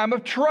into a time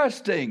of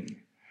trusting,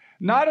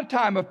 not a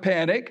time of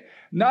panic,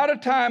 not a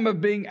time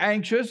of being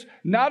anxious,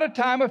 not a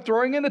time of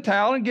throwing in the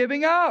towel and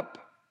giving up.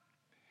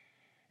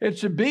 It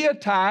should be a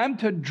time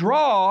to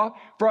draw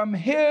from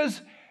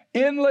His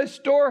endless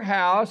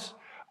storehouse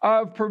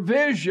of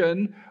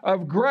provision,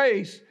 of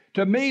grace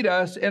to meet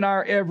us in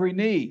our every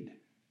need.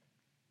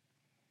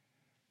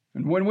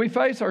 And when we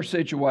face our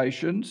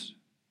situations,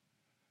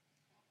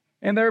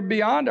 and they're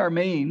beyond our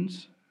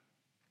means,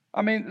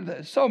 I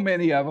mean, so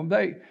many of them,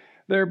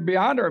 they're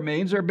beyond our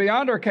means, they're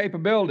beyond our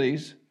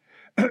capabilities.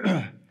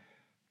 And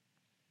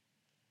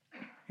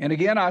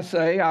again, I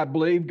say, I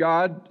believe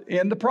God,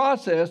 in the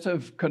process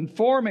of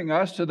conforming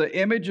us to the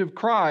image of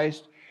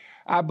Christ,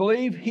 I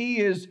believe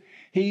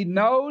He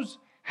knows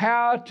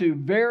how to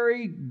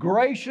very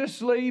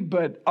graciously,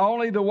 but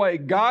only the way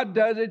God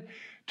does it,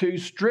 to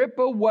strip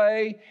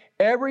away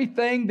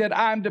everything that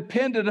I'm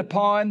dependent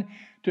upon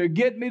to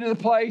get me to the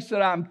place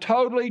that I'm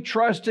totally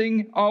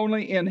trusting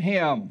only in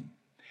Him.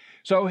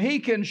 So He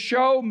can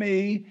show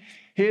me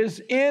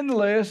His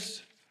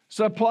endless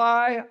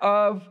supply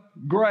of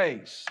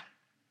grace.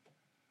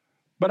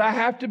 But I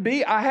have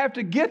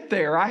to get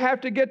there. I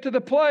have to get to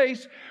the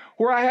place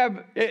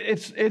where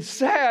it's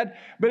sad,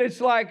 but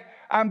it's like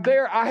I'm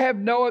there. I have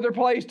no other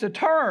place to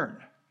turn.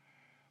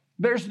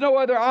 There's no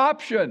other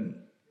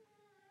option.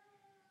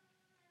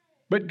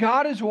 But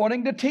God is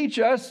wanting to teach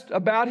us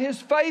about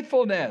His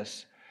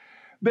faithfulness,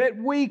 that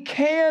we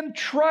can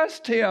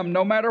trust Him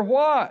no matter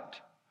what.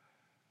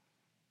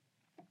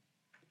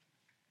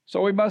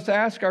 So we must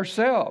ask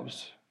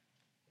ourselves,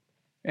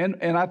 and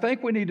I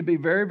think we need to be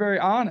very, very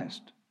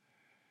honest.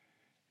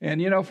 And,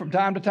 from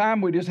time to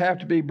time, we just have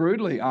to be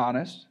brutally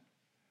honest.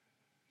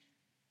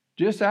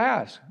 Just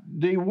ask,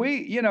 do we,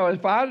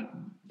 if I,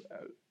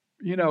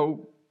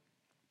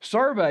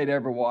 surveyed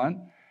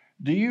everyone,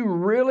 do you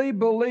really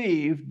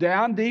believe,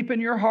 down deep in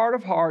your heart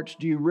of hearts,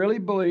 do you really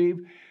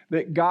believe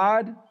that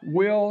God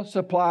will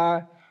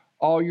supply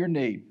all your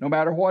need? No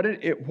matter what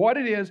it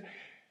is,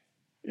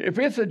 if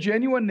it's a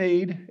genuine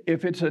need,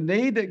 if it's a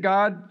need that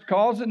God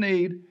calls a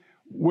need,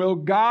 will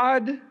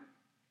God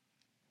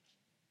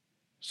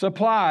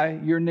supply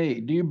your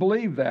need? Do you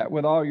believe that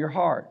with all your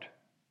heart?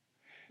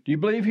 Do you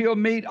believe He'll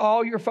meet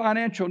all your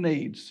financial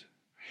needs?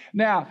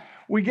 Now,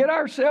 we get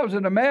ourselves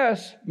in a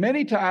mess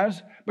many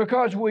times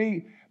because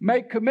we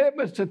make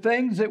commitments to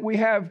things that we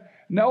have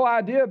no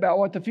idea about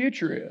what the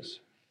future is.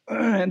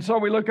 And so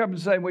we look up and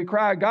say, we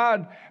cry,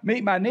 God,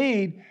 meet my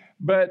need,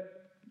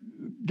 but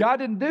God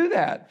didn't do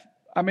that.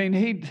 I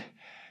mean,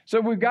 so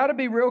we've got to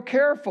be real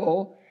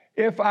careful.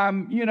 If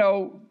I'm,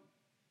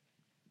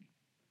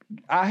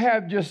 I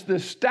have just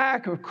this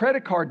stack of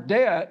credit card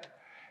debt,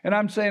 and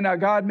I'm saying, now,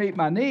 God, meet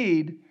my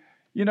need,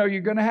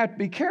 you're going to have to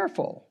be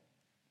careful.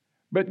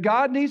 But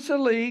God needs to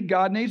lead,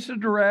 God needs to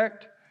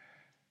direct,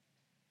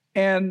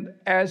 and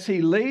as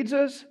He leads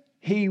us,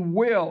 He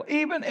will.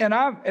 And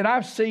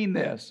I've seen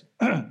this.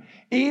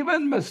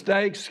 even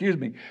mistakes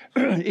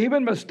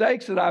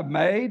that I've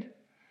made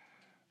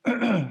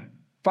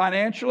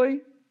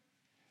financially,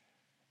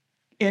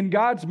 in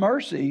God's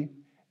mercy,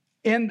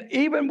 and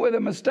even with a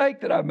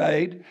mistake that I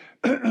made,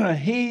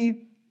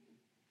 He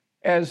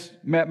has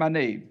met my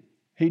need.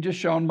 He just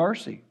shown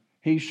mercy.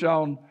 He's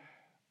shown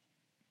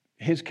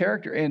His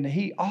character, and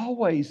He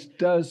always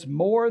does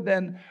more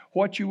than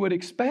what you would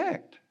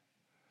expect.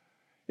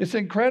 It's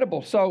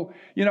incredible. So,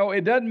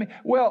 it doesn't mean,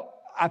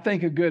 I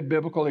think a good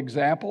biblical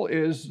example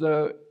is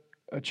the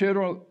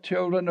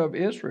children of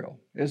Israel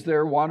as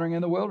they're wandering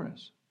in the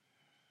wilderness.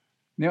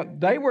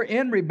 They were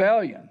in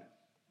rebellion,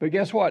 but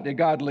guess what? Did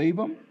God leave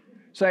them?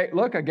 Say,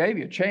 look, I gave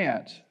you a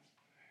chance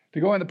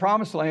to go in the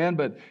promised land,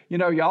 but,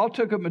 y'all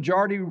took a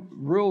majority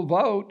rule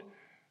vote,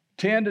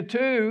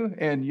 10-2,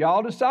 and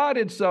y'all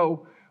decided,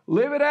 so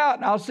live it out,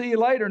 and I'll see you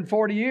later in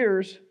 40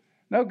 years.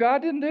 No,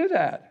 God didn't do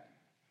that.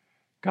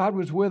 God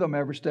was with them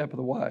every step of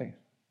the way,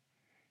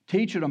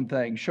 teaching them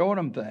things, showing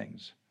them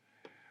things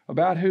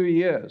about who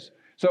He is.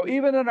 So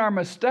even in our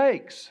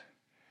mistakes,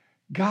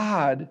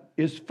 God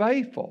is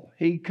faithful.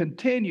 He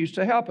continues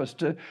to help us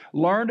to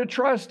learn to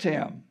trust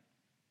Him.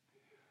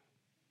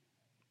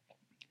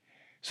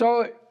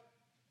 So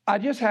I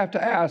just have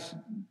to ask,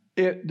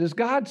 does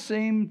God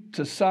seem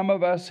to some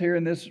of us here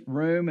in this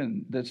room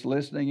and that's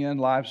listening in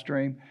live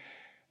stream,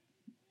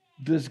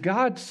 does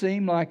God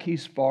seem like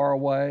He's far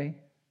away?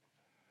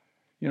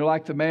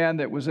 Like the man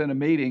that was in a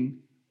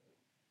meeting,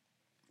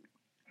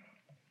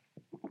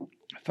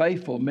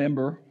 faithful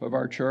member of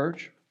our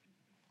church,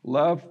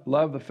 love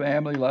the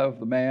family, love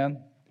the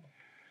man.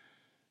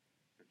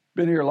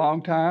 Been here a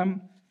long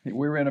time. We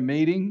were in a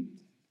meeting,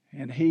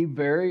 and he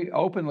very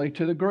openly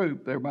to the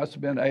group, there must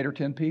have been 8 or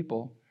 10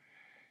 people,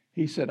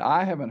 he said,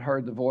 I haven't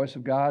heard the voice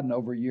of God in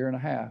over a year and a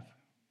half.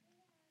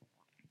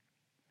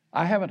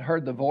 I haven't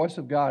heard the voice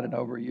of God in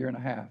over a year and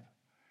a half.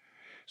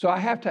 So I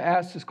have to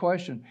ask this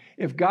question.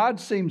 If God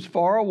seems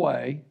far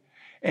away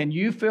and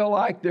you feel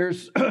like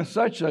there's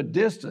such a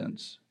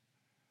distance,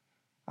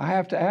 I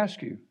have to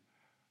ask you,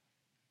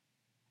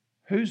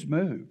 who's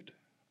moved?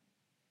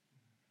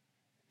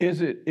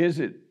 Is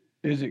it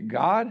Is it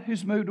God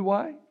who's moved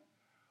away?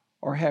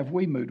 Or have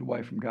we moved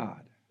away from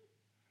God?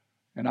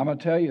 And I'm going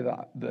to tell you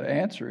the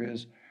answer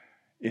is,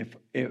 if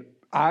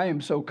I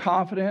am so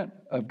confident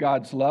of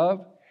God's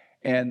love,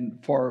 and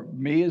for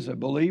me as a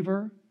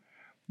believer,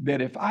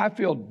 that if I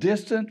feel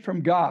distant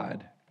from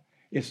God,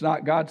 it's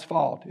not God's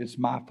fault, it's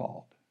my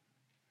fault.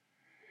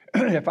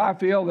 If I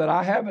feel that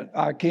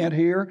I can't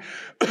hear,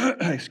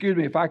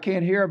 if I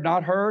can't hear, I've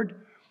not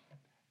heard,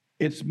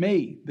 it's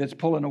me that's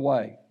pulling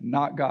away,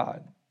 not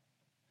God.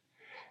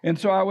 And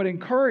so I would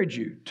encourage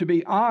you to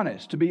be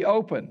honest, to be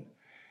open.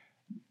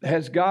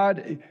 Has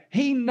God,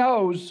 He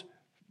knows,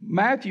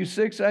 Matthew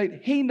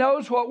 6:8, He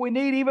knows what we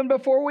need even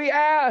before we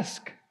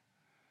ask.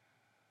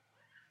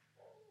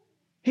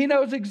 He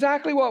knows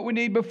exactly what we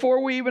need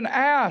before we even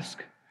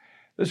ask.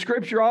 The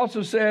scripture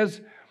also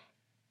says,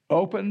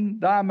 open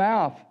thy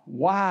mouth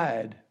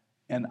wide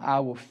and I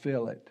will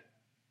fill it.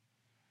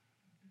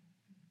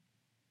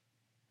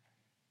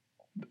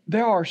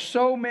 There are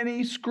so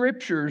many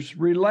scriptures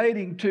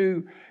relating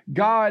to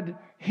God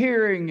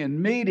hearing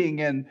and meeting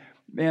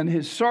and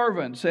His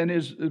servants and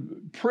His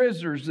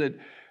prisoners, that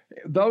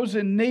those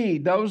in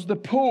need, those the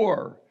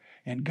poor.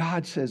 And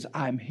God says,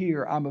 I'm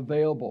here, I'm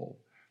available.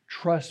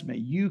 Trust me.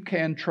 You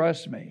can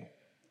trust me.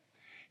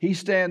 He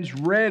stands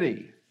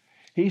ready.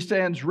 He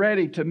stands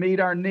ready to meet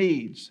our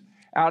needs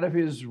out of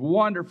His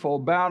wonderful,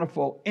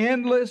 bountiful,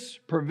 endless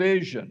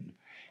provision.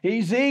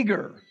 He's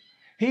eager.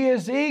 He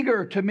is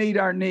eager to meet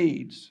our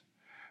needs.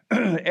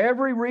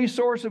 Every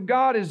resource of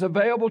God is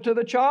available to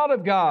the child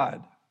of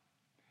God.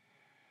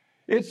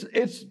 His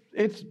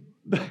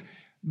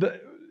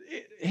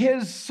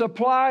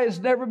supply has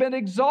never been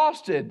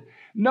exhausted.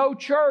 No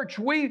church,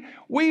 we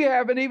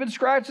haven't even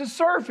scratched the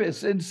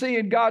surface in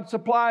seeing God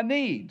supply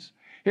needs.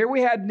 Here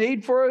we had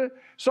need for a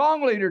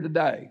song leader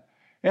today.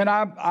 And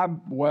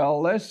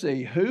well, let's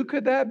see, who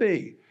could that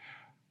be?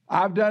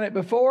 I've done it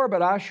before,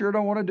 but I sure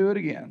don't want to do it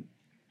again.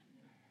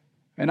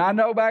 And I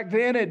know back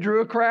then it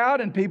drew a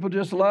crowd and people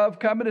just loved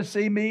coming to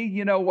see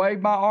me,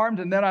 wave my arms.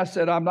 And then I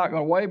said, I'm not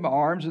going to wave my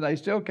arms, and they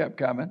still kept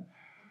coming.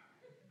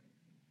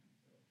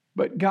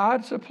 But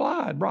God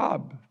supplied.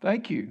 Rob,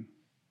 thank you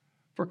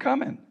for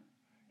coming.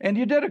 And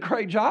you did a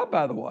great job,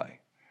 by the way.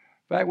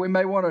 In fact, we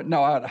may want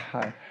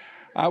to,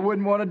 I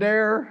wouldn't want to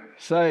dare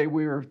say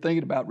we were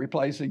thinking about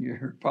replacing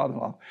your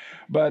father-in-law.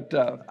 But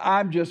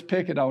I'm just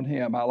picking on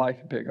him. I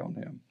like to pick on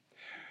him.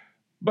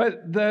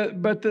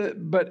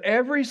 But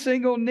every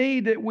single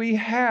need that we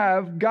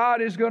have,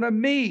 God is going to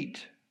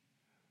meet.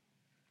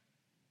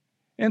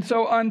 And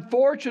so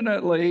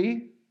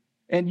unfortunately,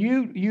 and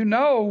you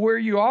know where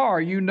you are,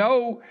 you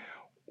know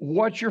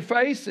what you're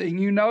facing,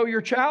 you know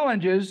your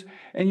challenges,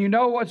 and you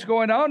know what's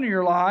going on in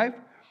your life.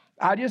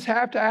 I just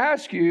have to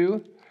ask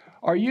you,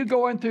 are you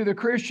going through the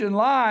Christian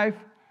life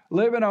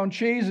living on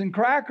cheese and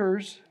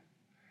crackers?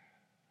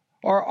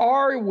 Or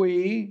are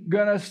we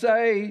going to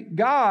say,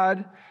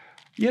 God,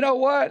 you know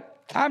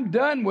what? I'm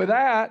done with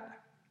that.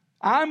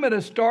 I'm going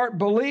to start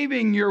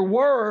believing your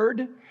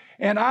word,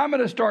 and I'm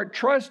going to start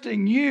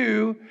trusting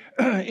you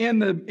in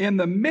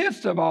the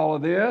midst of all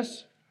of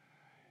this.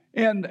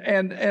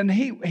 And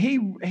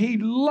he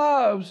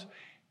loves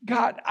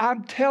God.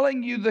 I'm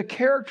telling you the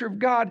character of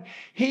God.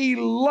 He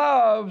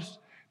loves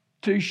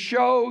to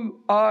show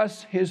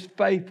us His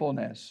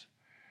faithfulness.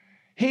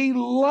 He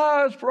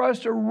loves for us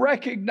to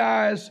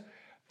recognize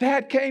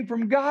that came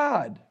from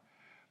God.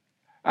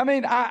 I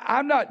mean,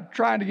 I'm not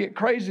trying to get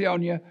crazy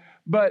on you,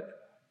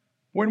 but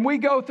when we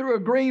go through a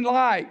green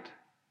light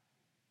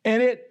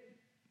and it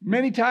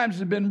many times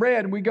has been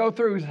red and we go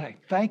through and say,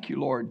 thank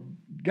you, Lord.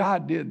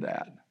 God did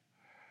that.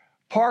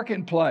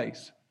 Parking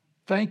place.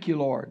 Thank you,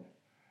 Lord.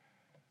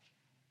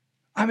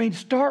 I mean,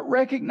 start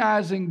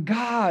recognizing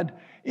God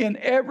in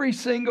every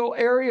single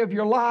area of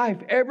your life,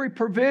 every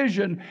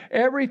provision,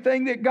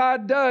 everything that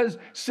God does.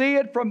 See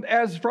it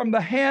as from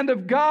the hand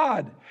of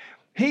God.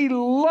 He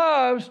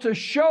loves to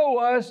show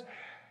us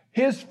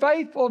His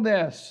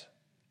faithfulness.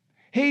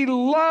 He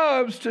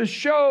loves to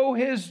show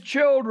His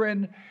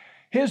children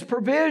His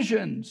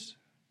provisions.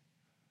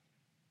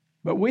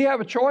 But we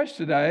have a choice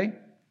today.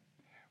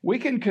 We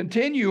can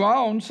continue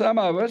on, some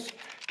of us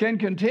can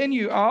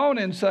continue on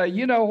and say,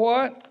 you know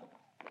what?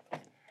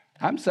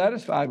 I'm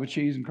satisfied with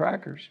cheese and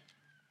crackers.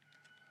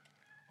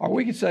 Or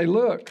we could say,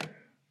 look,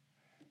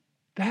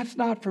 that's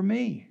not for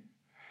me.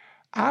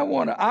 I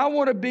want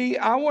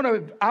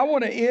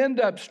to end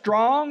up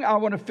strong. I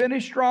want to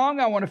finish strong.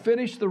 I want to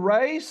finish the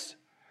race.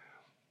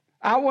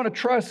 I want to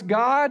trust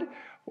God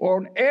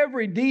on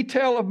every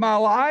detail of my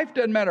life.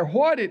 Doesn't matter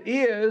what it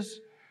is,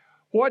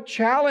 what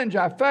challenge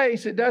I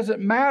face, it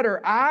doesn't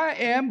matter. I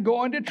am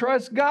going to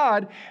trust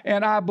God,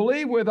 and I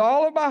believe with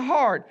all of my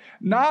heart,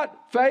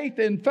 not faith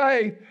in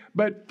faith,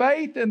 but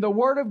faith in the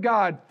Word of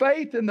God,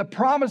 faith in the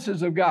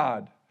promises of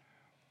God,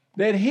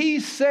 that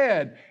He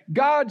said,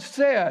 God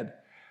said,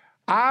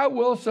 I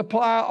will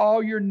supply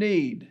all your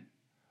need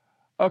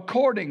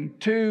according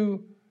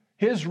to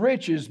His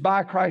riches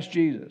by Christ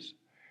Jesus.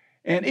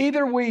 And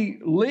either we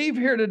leave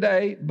here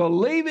today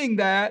believing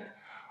that,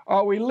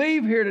 or we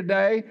leave here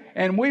today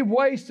and we've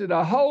wasted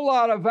a whole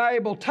lot of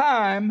valuable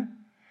time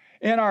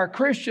in our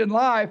Christian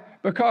life,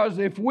 because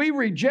if we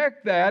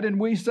reject that and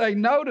we say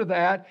no to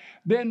that,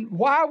 then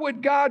why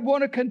would God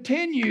want to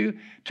continue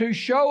to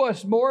show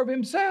us more of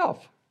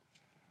Himself?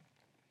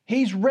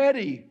 He's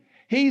ready.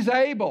 He's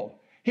able.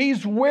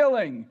 He's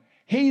willing.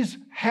 He's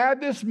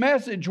had this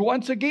message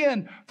once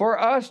again for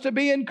us to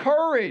be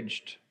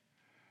encouraged.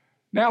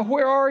 Now,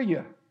 where are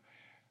you?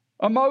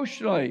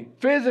 Emotionally,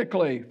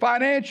 physically,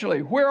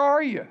 financially, where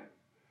are you?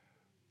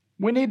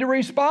 We need to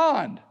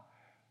respond.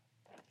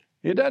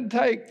 It doesn't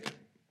take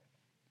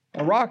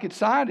a rocket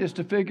scientist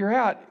to figure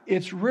out.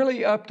 It's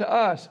really up to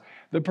us.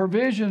 The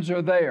provisions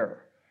are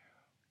there.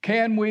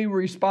 Can we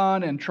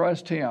respond and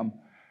trust Him?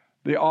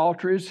 The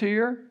altar is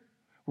here.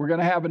 We're going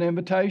to have an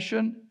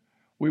invitation.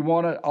 We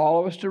want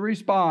all of us to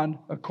respond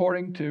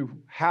according to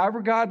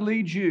however God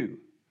leads you.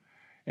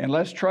 And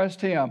let's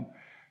trust Him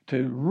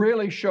to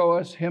really show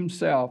us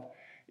Himself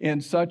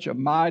in such a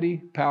mighty,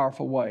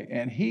 powerful way.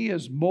 And He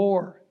is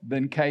more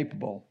than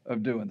capable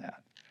of doing that.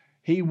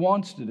 He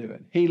wants to do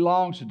it. He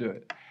longs to do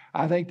it.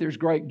 I think there's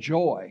great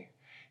joy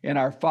in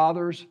our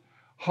Father's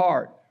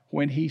heart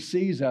when He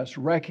sees us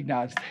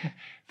recognize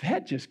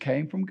that just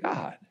came from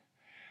God.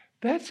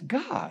 That's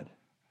God.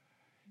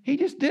 He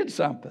just did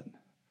something.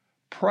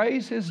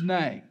 Praise His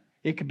name.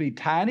 It could be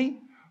tiny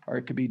or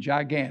it could be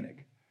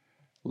gigantic.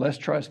 Let's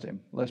trust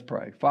Him. Let's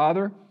pray.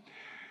 Father,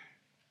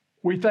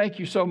 we thank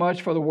You so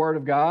much for the Word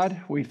of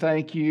God. We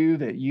thank You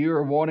that You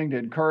are wanting to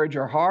encourage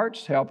our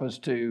hearts. Help us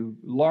to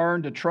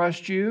learn to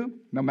trust You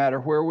no matter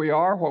where we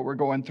are, what we're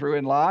going through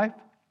in life,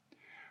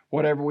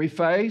 whatever we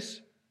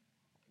face.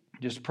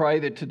 Just pray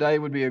that today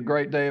would be a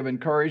great day of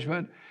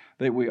encouragement,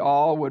 that we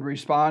all would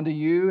respond to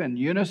You in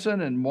unison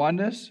and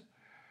oneness.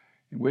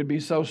 And we'd be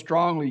so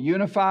strongly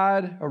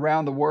unified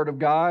around the Word of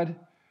God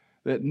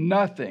that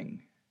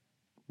nothing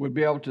would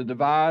be able to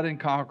divide and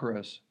conquer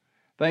us.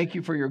 Thank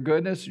You for Your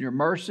goodness and Your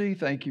mercy.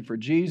 Thank You for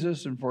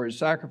Jesus and for His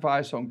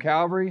sacrifice on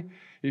Calvary,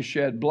 His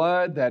shed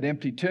blood, that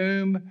empty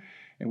tomb.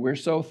 And we're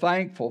so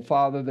thankful,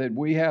 Father, that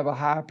we have a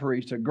high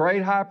priest, a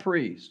great high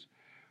priest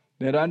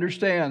that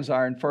understands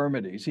our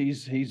infirmities.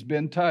 He's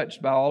been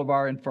touched by all of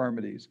our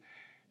infirmities,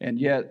 and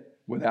yet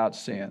without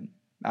sin.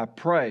 I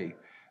pray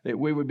that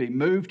we would be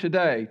moved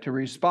today to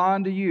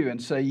respond to You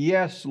and say,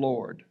 yes,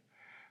 Lord.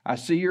 I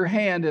see Your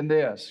hand in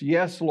this.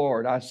 Yes,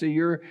 Lord. I see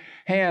Your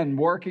hand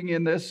working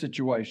in this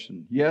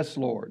situation. Yes,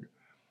 Lord.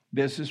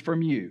 This is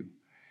from You.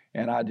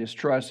 And I just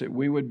trust that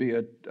we would be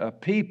a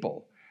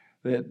people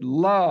that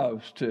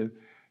loves to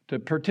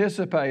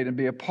participate and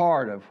be a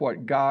part of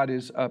what God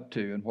is up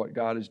to and what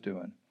God is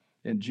doing.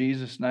 In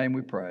Jesus' name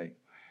we pray.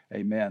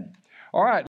 Amen. All right.